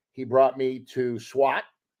brought me to SWAT.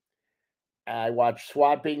 I watched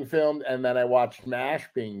SWAT being filmed, and then I watched MASH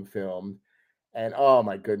being filmed. And oh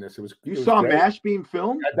my goodness, you saw great. MASH being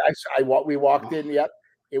filmed? We walked in. Yep,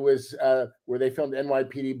 it was where they filmed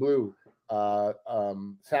NYPD Blue,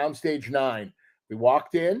 Soundstage 9. We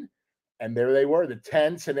walked in, and there they were, the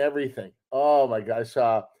tents and everything. Oh my God,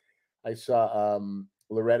 I saw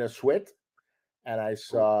Loretta Swit, and I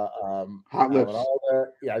saw Hot Lips.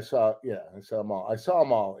 I saw them all. I saw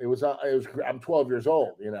them all. It was I'm 12 years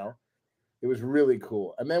old. It was really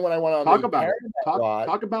cool. And then when I went on talk about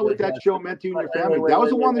what that show meant to you and your family. That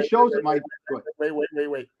was one of the shows that might.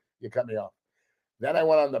 Wait. You cut me off. Then I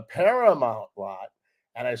went on the Paramount lot,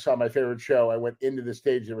 and I saw my favorite show. I went into the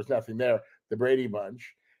stage. There was nothing there. The Brady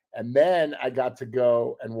Bunch. And then I got to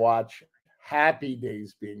go and watch Happy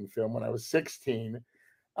Days being filmed when I was 16.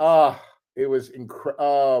 It was incredible.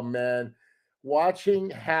 Oh, man. Watching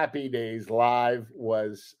Happy Days live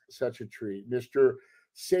was such a treat. Mr.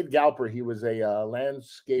 Sid Galper, he was a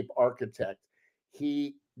landscape architect.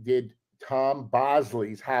 He did Tom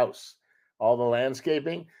Bosley's house, all the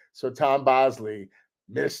landscaping. So Tom Bosley,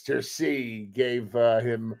 Mr. C, gave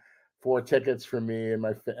him 4 tickets for me and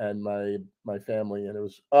my family, and it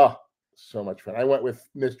was so much fun. I went with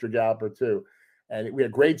Mr. Galper too, and we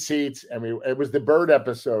had great seats. And it was the bird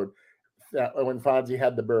episode when Fonzie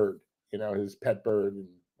had the bird, his pet bird and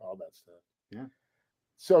all that stuff. Yeah.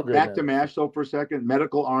 So good. Back to MASH though for a second.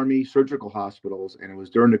 Medical, Army, surgical hospitals, and it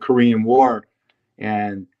was during the Korean War.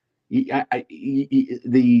 And I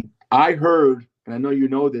heard, and I know you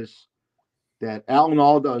know this, that Alan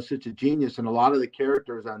Alda is such a genius, and a lot of the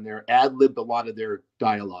characters on there ad-libbed a lot of their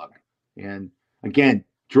dialogue. And again,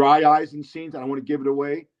 dry eyes and scenes. I don't want to give it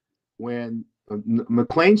away. When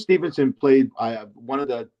McLean Stevenson played one of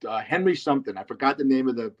the Henry something, I forgot the name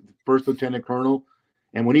of the first lieutenant colonel,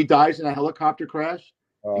 and when he dies in a helicopter crash.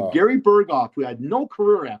 And Gary Berghoff, who had no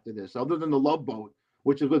career after this, other than the Love Boat,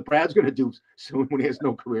 which is what Brad's going to do soon when he has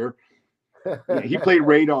no career. He played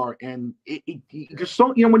Radar, and it just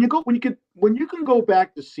so when you can go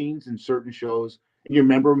back to scenes in certain shows and you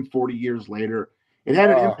remember them 40 years later, it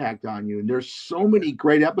had an impact on you. And there's so many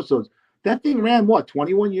great episodes. That thing ran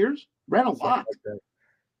 21 years? Ran a lot.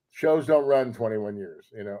 Shows don't run 21 years.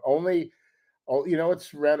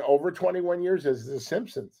 It's ran over 21 years as The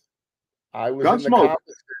Simpsons. I was Gunsmoke.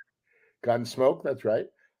 Gunsmoke, that's right.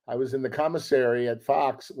 I was in the commissary at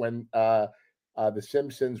Fox when The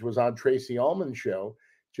Simpsons was on Tracy Ullman's show,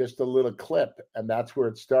 just a little clip, and that's where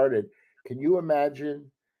it started. Can you imagine?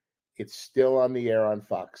 It's still on the air on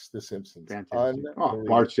Fox, The Simpsons.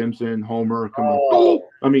 Bart Simpson, Homer, come on.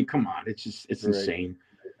 I mean, come on. It's insane.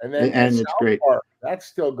 And it's great. Park, that's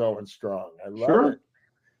still going strong. I love it.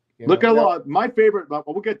 Look at a lot. My favorite.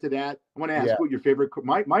 We'll get to that. I want to ask what your favorite.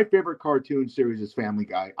 My favorite cartoon series is Family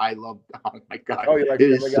Guy. I love. Oh my God! Oh, you like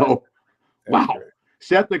it Family is Guy? So. Wow. Great.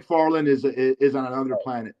 Seth MacFarlane is on another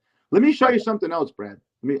planet. Let me show you something else, Brad.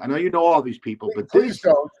 I know you know all these people, but please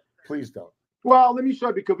don't. Well, let me show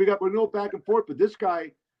you because we go back and forth. But this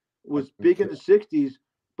guy was big in the '60s.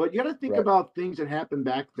 But you got to think about things that happened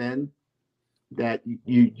back then. That when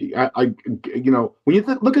you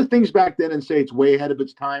look at things back then and say it's way ahead of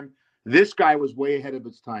its time, this guy was way ahead of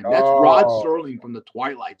its time. That's Rod Serling from the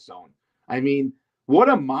Twilight Zone. I mean, what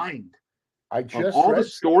a mind! Of all the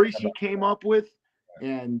stories he came up with,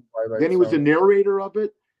 and then he was the narrator of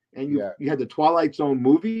it. And you had the Twilight Zone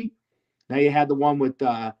movie. Now you had the one with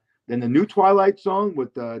then the new Twilight Zone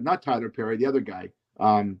with not Tyler Perry, the other guy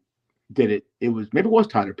did it. It was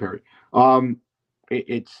Tyler Perry.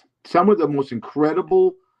 some of the most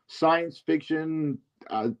incredible science fiction,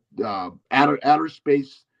 outer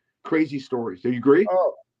space, crazy stories. Do you agree?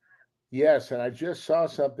 Oh, yes, and I just saw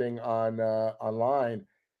something on online.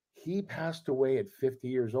 He passed away at 50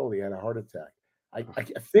 years old. He had a heart attack.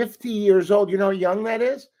 50 years old. You know how young that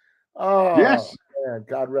is? Oh, Yes. man,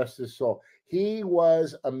 God rest his soul. He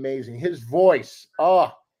was amazing. His voice.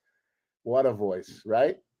 Oh, what a voice,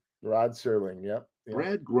 right? Rod Serling. Yep. Yep.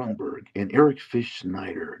 Brad Grunberg and Eric Fish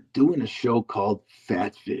Snyder doing a show called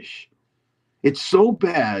Fat Fish. It's so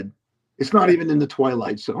bad, it's not even in the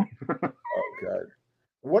Twilight Zone. Oh, God.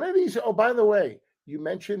 What are these? Oh, by the way, you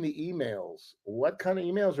mentioned the emails. What kind of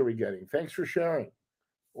emails are we getting? Thanks for sharing.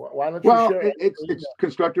 Why don't you Well, share? it's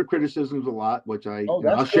constructive criticisms a lot, which Oh, I'll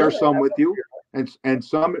that's share good. some with you, and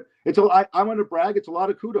some I want to brag. It's a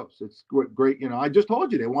lot of kudos. It's great. I just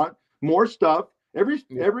told you they want more stuff. Every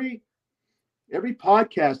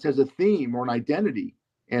podcast has a theme or an identity,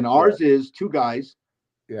 and ours is two guys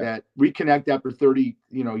that reconnect after 30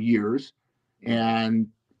 years, and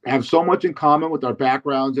have so much in common with our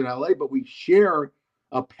backgrounds in LA, but we share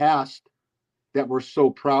a past that we're so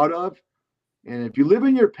proud of. And if you live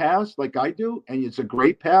in your past like I do, and it's a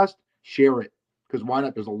great past, share it. Because why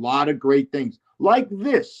not? There's a lot of great things like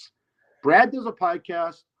this. Brad does a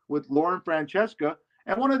podcast with Lauren Francesca,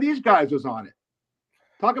 and one of these guys was on it.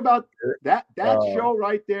 Talk about that show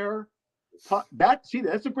right there. That's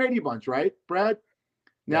the Brady Bunch, right, Brad?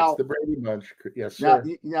 Now, that's the Brady Bunch. Yes, sir.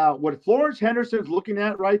 Now, what Florence Henderson's looking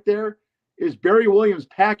at right there is Barry Williams'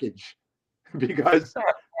 package, because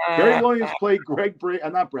Barry Williams played Greg Brady.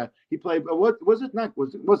 Not Brad. He played what was it? Not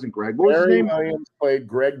was it wasn't Greg. What was his name? Barry Williams played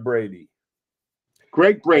Greg Brady.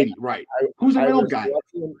 Greg Brady, right? Who's the middle guy?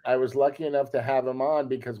 I was lucky enough to have him on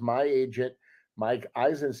because my agent, Mike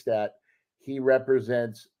Eisenstadt, he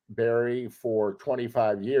represents Barry for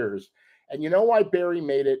 25 years. And you know why Barry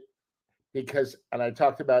made it? Because, and I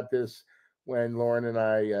talked about this when Lauren and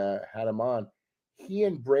I had him on, he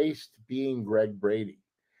embraced being Greg Brady.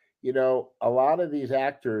 A lot of these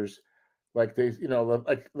actors, like they,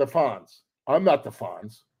 like the Fonz. I'm not the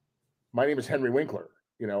Fonz. My name is Henry Winkler,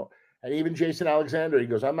 and even Jason Alexander, he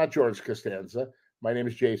goes, I'm not George Costanza. My name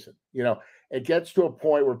is Jason. It gets to a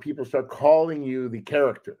point where people start calling you the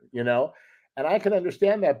character, and I can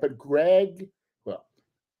understand that. But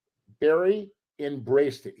Barry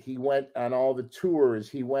embraced it. He went on all the tours.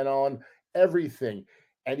 He went on everything.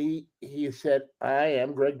 And he said, I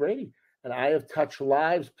am Greg Brady. And I have touched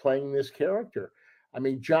lives playing this character. I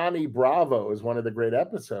mean, Johnny Bravo is one of the great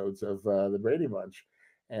episodes of the Brady Bunch.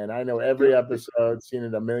 And I know every episode, seen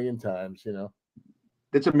it a million times,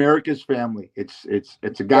 It's America's Family. It's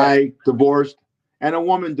a guy divorced and a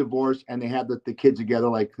woman divorced, and they have the kids together,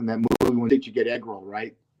 like in that movie when Did You Get Egg Roll,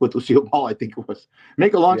 right? With Lucille Ball, I think it was.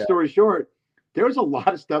 Make a long story short, there was a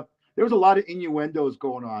lot of stuff. There was a lot of innuendos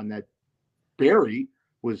going on that Barry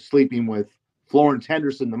was sleeping with Florence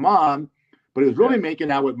Henderson, the mom, but he was really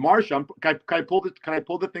making out with Marsha. Can I pull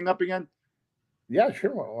the thing up again? Yeah,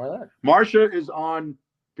 sure. Why not? Marsha is on.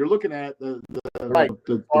 If you're looking at the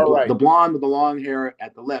blonde with the long hair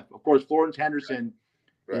at the left, of course, Florence Henderson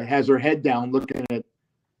has her head down looking at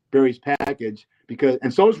Barry's package,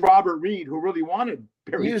 and so is Robert Reed, who really wanted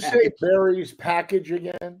Barry's package. You say Barry's package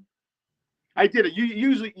again? I did it. I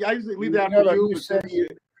usually leave that for you.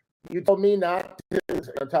 You told me not to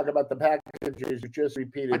talk about the packages. You just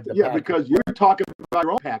repeated the package. Because you're talking about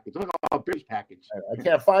your own package. I'm talking about Barry's package. I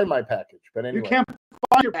can't find my package, but anyway. You can't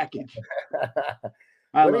find your package.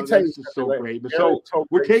 Let me tell you, this is so great. So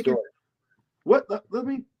we're taking what? Let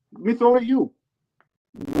me throw it at you.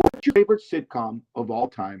 What's your favorite sitcom of all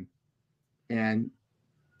time? And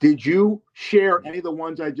did you share any of the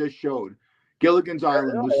ones I just showed? Gilligan's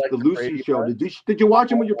Island, the Lucy Show. Did you watch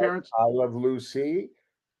them with your parents? I love Lucy.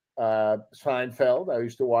 Seinfeld. I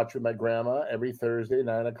used to watch with my grandma every Thursday,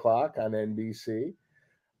 9:00 on NBC.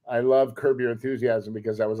 I love Curb Your Enthusiasm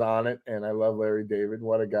because I was on it, and I love Larry David.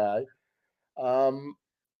 What a guy.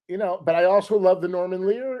 But I also love the Norman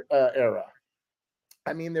Lear era.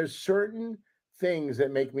 I mean, there's certain things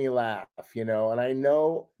that make me laugh, and I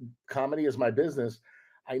know comedy is my business.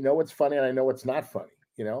 I know what's funny and I know what's not funny,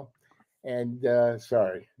 and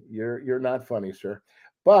sorry, you're not funny, sir,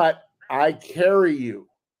 but I carry you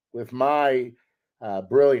with my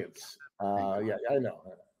brilliance. Yeah, I know.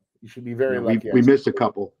 You should be very lucky. We missed a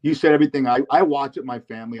couple. You said everything. I watch it, my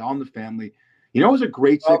family, on the family. It was a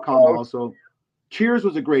great sitcom also. Cheers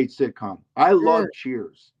was a great sitcom. I love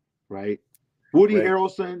Cheers, right? Woody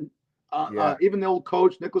Harrelson, even the old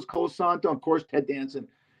coach, Nicholas Colasanto, of course, Ted Danson.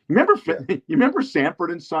 You remember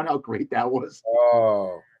Sanford and Son, how great that was?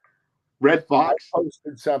 Oh, Red Fox.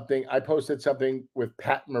 I posted something with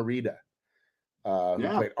Pat Morita, who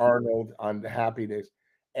played Arnold on the Happy Days,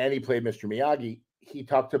 and he played Mr. Miyagi. He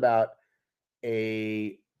talked about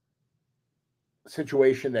a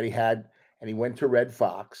situation that he had, and he went to Red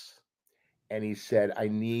Fox, and he said,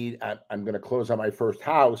 I'm going to close on my first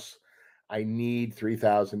house. I need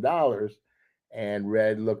 $3,000. And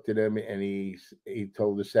Red looked at him, and he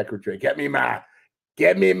told the secretary, get me my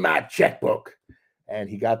checkbook. And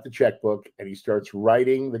he got the checkbook, and he starts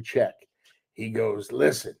writing the check. He goes,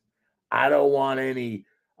 listen, I don't want any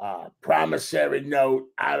promissory note.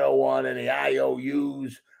 I don't want any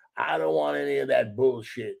IOUs. I don't want any of that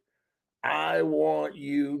bullshit. I want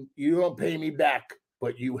you don't pay me back,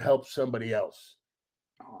 but you help somebody else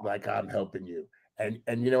like I'm helping you.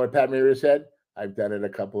 And you know what Pat Morita said? I've done it a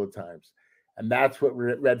couple of times. And that's what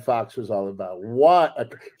Red Fox was all about.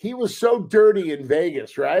 He was so dirty in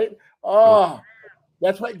Vegas, right? Oh,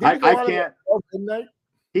 that's why I can't.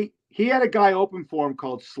 He had a guy open for him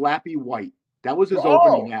called Slappy White. That was his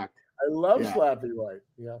opening act. I love Slappy White.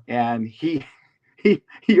 Yeah. And he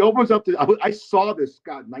opens up I saw this,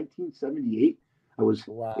 God, 1978. It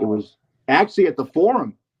was actually at the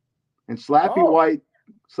Forum. And Slappy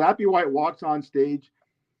White walks on stage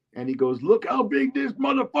and he goes, look how big this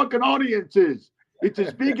motherfucking audience is. It's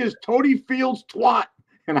as big as Tony Field's twat.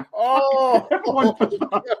 And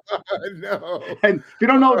no. And if you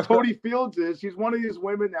don't know who Tony Fields is, she's one of these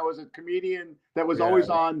women that was a comedian that was always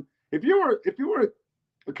on. If you were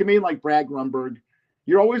a comedian like Brad Grunberg,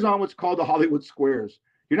 you're always on what's called the Hollywood Squares.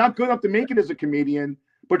 You're not good enough to make it as a comedian,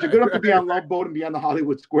 but you're good enough to be on Love Boat and be on the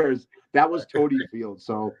Hollywood Squares. That was Tony Fields.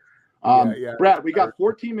 So, Brad, we got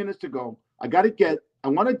 14 minutes to go. I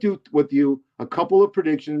want to do with you a couple of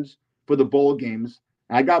predictions for the bowl games.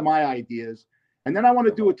 I got my ideas. And then I want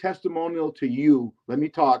to do a testimonial to you. Let me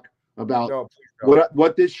talk about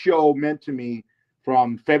what this show meant to me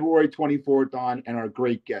from February 24th on and our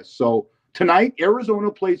great guests. So tonight, Arizona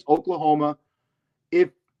plays Oklahoma. If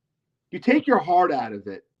you take your heart out of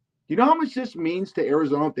it, you know how much this means to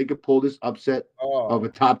Arizona if they could pull this upset of a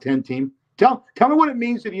top 10 team? Tell me what it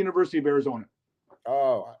means to the University of Arizona.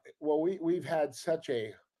 Oh, well, we've had such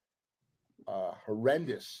a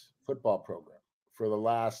horrendous football program for the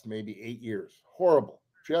last maybe 8 years. Horrible,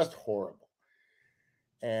 just horrible.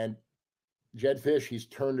 And Jed Fish, he's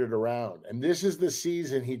turned it around. And this is the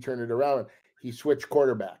season he turned it around. He switched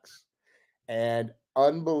quarterbacks. And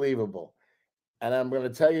unbelievable. And I'm going to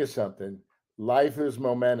tell you something. Life is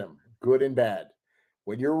momentum, good and bad.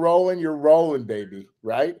 When you're rolling, baby,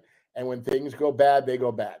 right? And when things go bad, they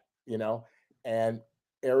go bad, And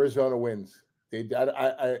Arizona wins. They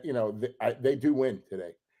do win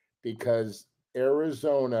today because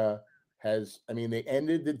Arizona they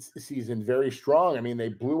ended the season very strong. They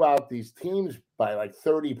blew out these teams by like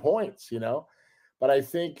 30 points, But I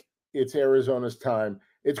think it's Arizona's time.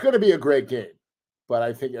 It's going to be a great game, but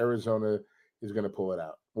I think Arizona is going to pull it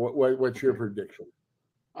out. What's your prediction?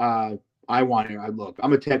 I want it. Look,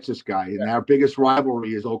 I'm a Texas guy, and our biggest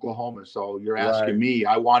rivalry is Oklahoma. So you're asking me.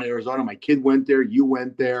 I want Arizona. My kid went there. You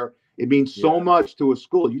went there. It means so much to a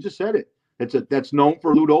school. You just said it. That's known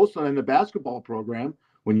for Lute Olson and the basketball program.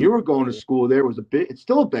 When you were going to school, there was it's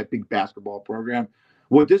still a big basketball program.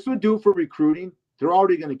 What this would do for recruiting, they're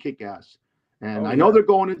already going to kick ass. And I know they're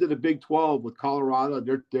going into the Big 12 with Colorado.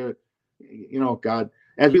 They're God.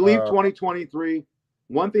 As we leave 2023,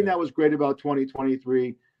 one thing that was great about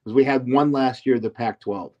 2023 is we had one last year, the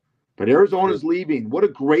Pac-12. But Arizona's leaving. What a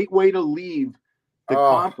great way to leave the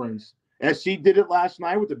conference. SC did it last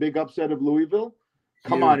night with the big upset of Louisville.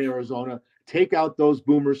 Come on, Arizona. Take out those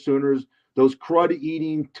Boomer Sooners, those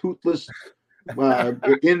crud-eating, toothless,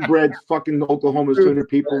 inbred fucking Oklahoma Sooner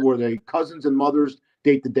people where their cousins and mothers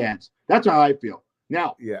date the dads. That's how I feel.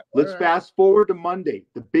 Now, let's fast forward to Monday.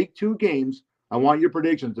 The big two games. I want your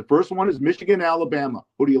predictions. The first one is Michigan, Alabama.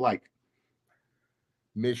 Who do you like?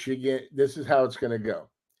 Michigan. This is how it's going to go.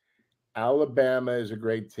 Alabama is a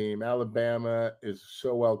great team. Alabama is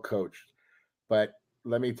so well coached. But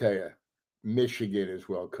let me tell you, Michigan is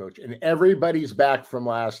well coached. And everybody's back from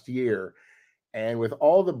last year. And with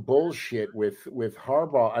all the bullshit with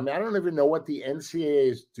Harbaugh, I don't even know what the NCAA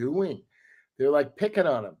is doing. They're like picking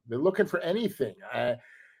on him. They're looking for anything.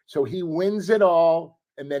 So he wins it all.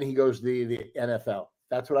 And then he goes to the NFL.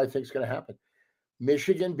 That's what I think is going to happen.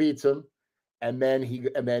 Michigan beats him, and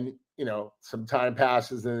then some time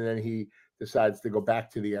passes, and then he decides to go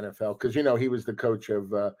back to the NFL because he was the coach of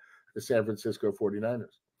the San Francisco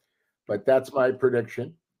 49ers. But that's my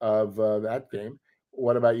prediction of that game.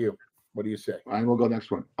 What about you? What do you say? I will go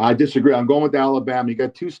next one. I disagree. I'm going with Alabama. You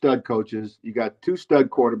got two stud coaches. You got two stud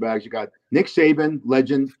quarterbacks. You got Nick Saban,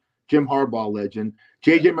 legend. Jim Harbaugh legend.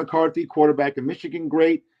 J.J. McCarthy, quarterback of Michigan,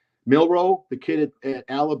 great. Milroe, the kid at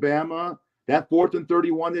Alabama, that 4th and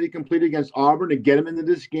 31 that he completed against Auburn to get him into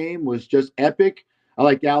this game was just epic. I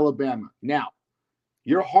like Alabama. Now,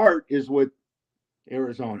 your heart is with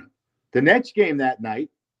Arizona. The next game that night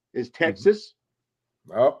is Texas.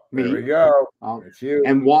 Oh, there we go. It's you.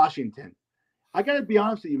 And Washington. I got to be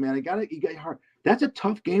honest with you, man. You got your heart. That's a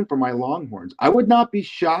tough game for my Longhorns. I would not be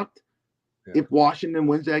shocked if Washington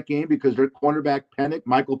wins that game because their cornerback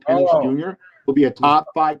Michael Penix Jr. will be a top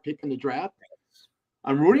 5 pick in the draft.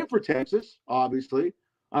 I'm rooting for Texas, obviously.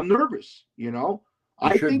 I'm nervous,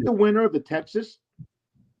 I think the winner of the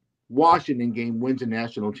Texas-Washington game wins a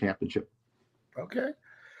national championship. Okay.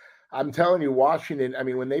 I'm telling you, Washington, I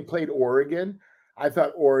mean, when they played Oregon, I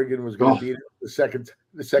thought Oregon was going to beat it the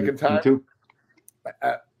second time. Me too.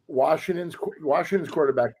 Washington's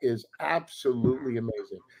quarterback is absolutely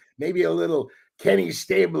amazing. Maybe a little Kenny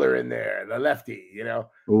Stabler in there, the lefty, Give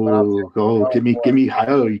me.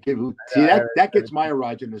 See that gets my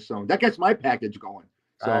erogenous zone. That gets my package going.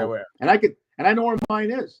 So, and I know where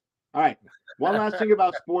mine is. All right. One last thing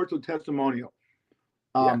about sports with testimonial.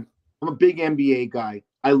 I'm a big NBA guy.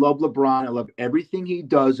 I love LeBron. I love everything he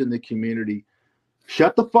does in the community.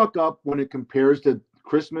 Shut the fuck up when it compares to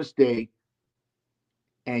Christmas Day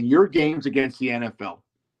and your games against the NFL.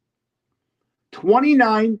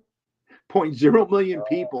 29.0 million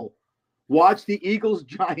people watch the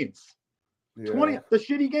Eagles-Giants. The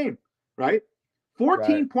shitty game, right?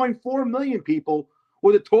 14.4 million people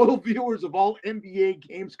were the total viewers of all NBA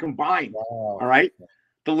games combined. All right?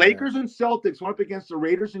 The Lakers and Celtics went up against the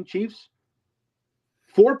Raiders and Chiefs.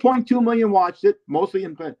 4.2 million watched it, mostly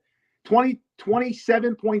in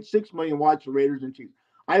 27.6 million watched the Raiders and Chiefs.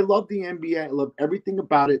 I love the NBA. I love everything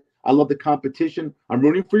about it. I love the competition. I'm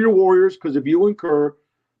rooting for your Warriors because of you and Kerr.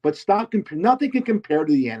 But stop. Nothing can compare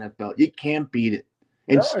to the NFL. You can't beat it.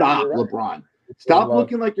 And stop, LeBron. Stop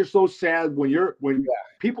looking like you're so sad when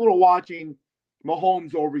people are watching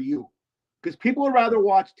Mahomes over you. Because people would rather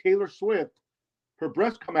watch Taylor Swift, her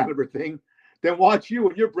breasts come out of her thing, than watch you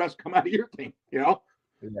and your breasts come out of your thing. Yeah.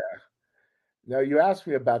 No, you asked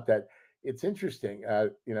me about that. It's interesting,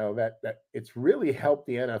 that it's really helped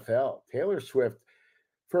the NFL. Taylor Swift,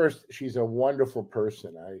 first, she's a wonderful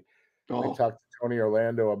person. I talked to Tony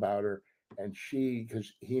Orlando about her, and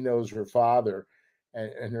because he knows her father,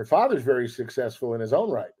 and her father's very successful in his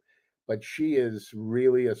own right, but she is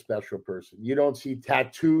really a special person. You don't see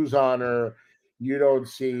tattoos on her. You don't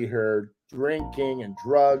see her drinking and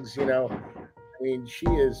drugs, I mean, she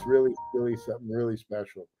is really, really something really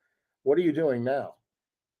special. What are you doing now?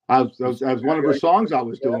 I was one of her songs I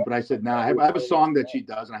was doing, but I said, I have a song that she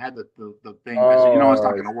does, and I had the thing. I said, it's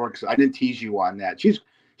not going to work. So I didn't tease you on that. She's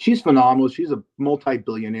phenomenal. She's a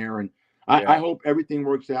multi-billionaire, and I hope everything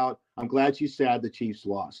works out. I'm glad she's sad the Chiefs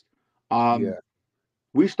lost.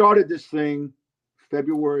 We started this thing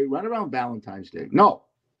February, right around Valentine's Day. No,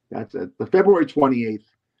 that's the February 28th,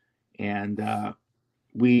 and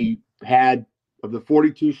we had, of the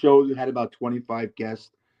 42 shows, we had about 25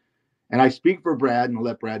 guests. And I speak for Brad, and I'll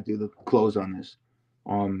let Brad do the close on this.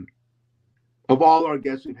 Of all our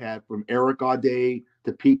guests we've had, from Eric Audet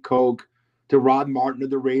to Pete Koch to Rod Martin of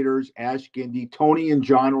the Raiders, Ash Gindy, Tony and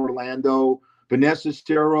John Orlando, Vanessa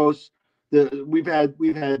Steros. We've had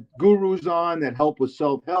gurus on that help with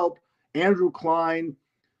self-help. Andrew Klein,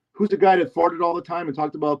 who's the guy that farted all the time and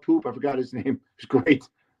talked about poop. I forgot his name. It's great.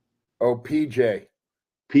 Oh, PJ.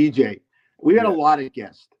 We had a lot of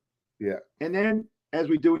guests. Yeah. And then, as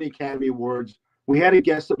we do in the Academy Awards, we had a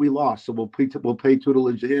guest that we lost, so we'll pay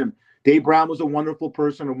tutelage to him. Dave Brown was a wonderful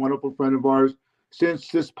person, a wonderful friend of ours. Since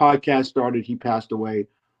this podcast started, he passed away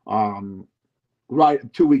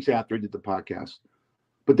right 2 weeks after I did the podcast.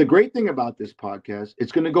 But the great thing about this podcast,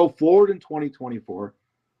 it's going to go forward in 2024.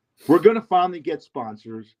 We're going to finally get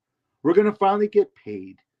sponsors. We're going to finally get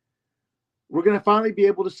paid. We're going to finally be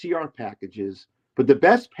able to see our packages. But the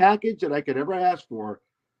best package that I could ever ask for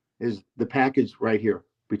is the package right here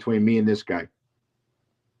between me and this guy.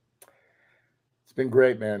 It's been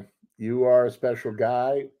great, man. You are a special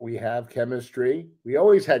guy. We have chemistry. We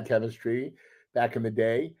always had chemistry back in the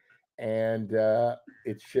day. And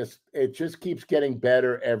it just keeps getting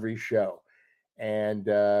better every show. And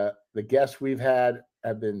the guests we've had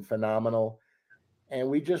have been phenomenal. And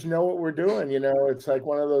we just know what we're doing. It's like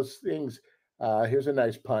one of those things. Here's a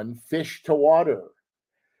nice pun: fish to water.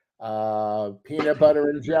 Peanut butter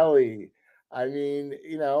and jelly. I mean,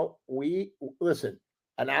 we listen,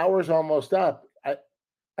 an hour's almost up.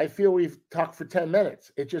 I feel we've talked for 10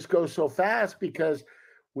 minutes. It just goes so fast because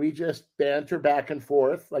we just banter back and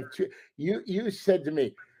forth. Like you said to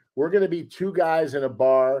me, we're going to be two guys in a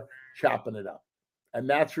bar chopping it up. And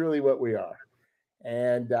that's really what we are.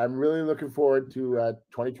 And I'm really looking forward to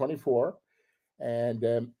 2024.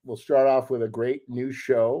 And we'll start off with a great new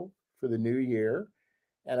show for the new year.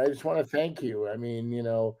 And I just want to thank you. I mean,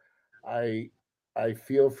 I I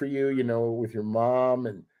feel for you, with your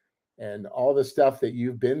mom and all the stuff that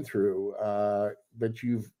you've been through. But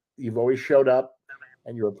you've always showed up,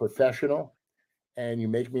 and you're a professional, and you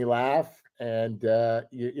make me laugh. And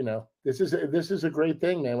this is a great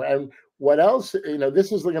thing, man. And what else?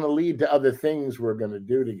 This is going to lead to other things we're going to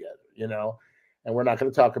do together. And we're not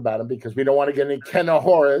going to talk about them because we don't want to get any Ken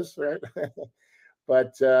horrors, right?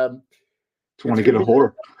 But Just want to get a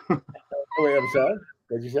whore. wait, I'm sorry.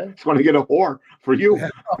 What did you say? Just want to get a whore for you.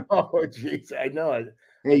 Oh, jeez, I know.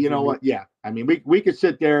 Hey, you know what? Yeah, I mean, we could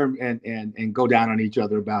sit there and go down on each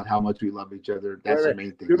other about how much we love each other. That's the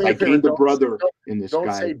main thing. I gained a brother in this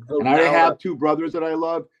guy, and I already have two brothers that I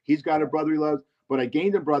love. He's got a brother he loves, but I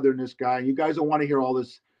gained a brother in this guy. And you guys don't want to hear all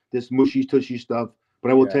this mushy tushy stuff, but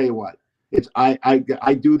I will tell you what. It's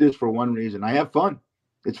I do this for one reason. I have fun.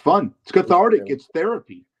 It's fun. It's cathartic. It's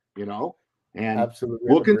therapy. And absolutely,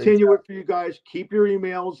 we'll continue it for you guys. Keep your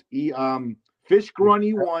emails.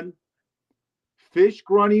 Fishgrunny1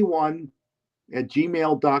 at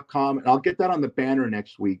gmail.com. And I'll get that on the banner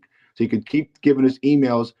next week. So you can keep giving us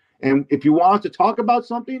emails. And if you want us to talk about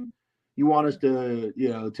something, you want us to,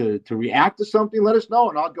 to react to something, let us know.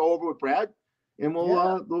 And I'll go over with Brad and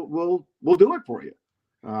we'll do it for you.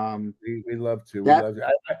 We love to.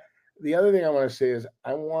 The other thing I want to say is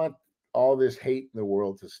I want all this hate in the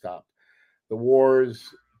world to stop. The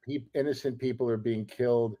wars, innocent people are being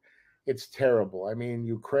killed. It's terrible. I mean,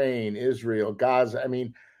 Ukraine, Israel, Gaza. I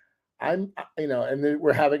mean, and then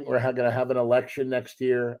we're going to have an election next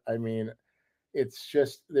year. I mean, it's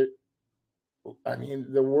just the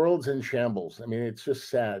world's in shambles. I mean, it's just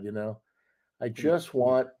sad. I just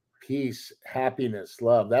want peace, happiness,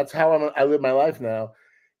 love. That's how I live my life now.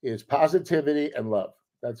 Is positivity and love.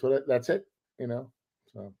 That's it.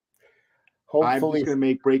 So hopefully, I'm just going to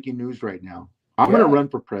make breaking news right now. I'm going to run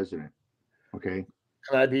for president. Okay.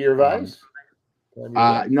 Can I be your vice?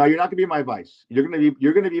 No, you're not going to be my vice. You're going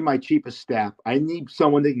to be my chief of staff. I need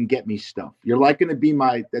someone that can get me stuff. You're like going to be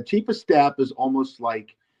the chief of staff is almost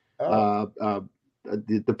like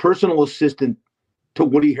the personal assistant to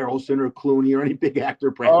Woody Harrelson or Clooney or any big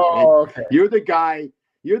actor. Oh, okay. You're the guy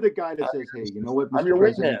that says, "Hey, you know what, Mr. I'm your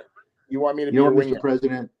President? wingman. You want me to be your Mr.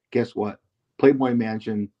 President? Guess what? Playboy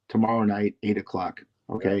Mansion tomorrow night, 8:00.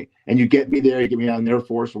 Okay, yeah. And you get me there. You get me on Air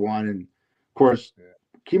Force One, and of course,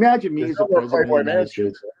 can you imagine me as the president of the United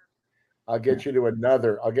States? I'll get you to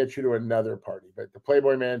another party. But the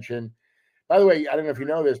Playboy Mansion. By the way, I don't know if you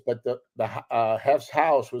know this, but the Hef's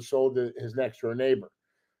house was sold to his next door neighbor.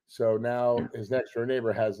 So now his next door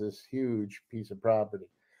neighbor has this huge piece of property.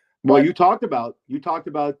 Well, you talked about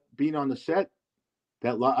being on the set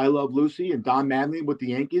that I Love Lucy and Don Manley with the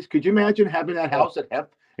Yankees. Could you imagine having that house at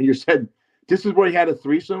Hep and you said this is where he had a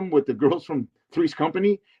threesome with the girls from Three's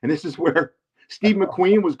Company, and this is where Steve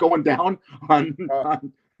McQueen was going down on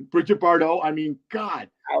Bridget Bardot. I mean, God,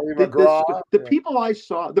 the people I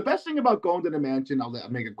saw. The best thing about going to the mansion, I'll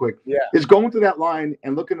make it quick, is going through that line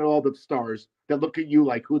and looking at all the stars that look at you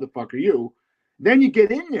like, who the fuck are you? Then you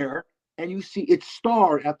get in there. And you see it's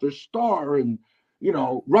star after star, and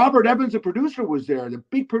Robert Evans, the producer, was there, the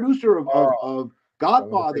big producer of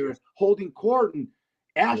Godfather, holding court, and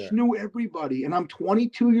Ash knew everybody. And I'm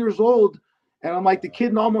 22 years old, and I'm like the kid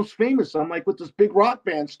in Almost Famous. I'm like with this big rock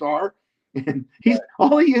band star, and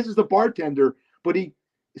all he is the bartender. But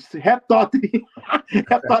Hep thought he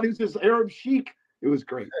was this Arab chic. It was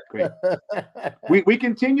great. We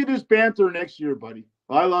continue this banter next year, buddy.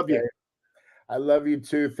 I love you. I love you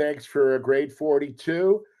too. Thanks for a great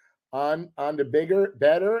 42 on to bigger,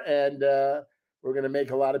 better. And we're going to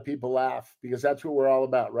make a lot of people laugh because that's what we're all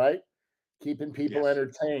about, right? Keeping people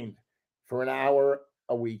entertained for an hour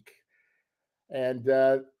a week. And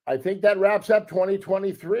I think that wraps up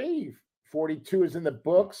 2023. 42 is in the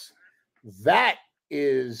books. That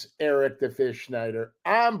is Eric the Fish Schneider.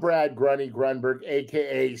 I'm Brad Grunberg,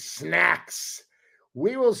 a.k.a. Snacks.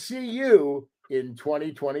 We will see you in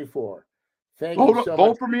 2024. Thank you so much.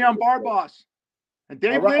 Vote for me on Bar Boss. And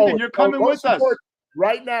Dave Linden, you're coming with us.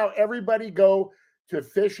 Right now, everybody go to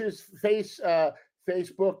Fish's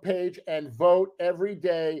Facebook page and vote every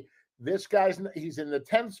day. This he's in the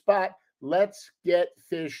 10th spot. Let's get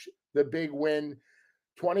Fish the big win,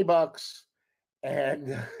 $20,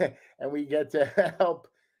 and we get to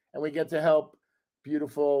help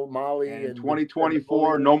beautiful Molly. And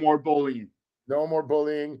 2024, no more bullying. No more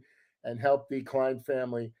bullying, and help the Klein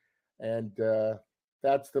family. And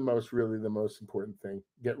That's really the most important thing.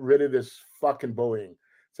 Get rid of this fucking bullying.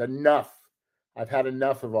 It's enough. I've had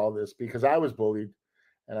enough of all this because I was bullied,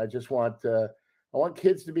 and I just want I want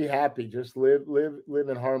kids to be happy. Just live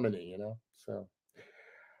in harmony, you know. So,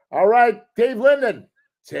 all right, Dave Linden,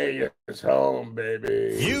 take us home,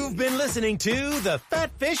 baby. You've been listening to the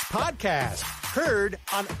Fat Fish Podcast, heard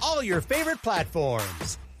on all your favorite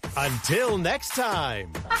platforms. Until next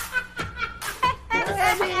time.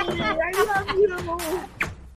 Eddie, I love you.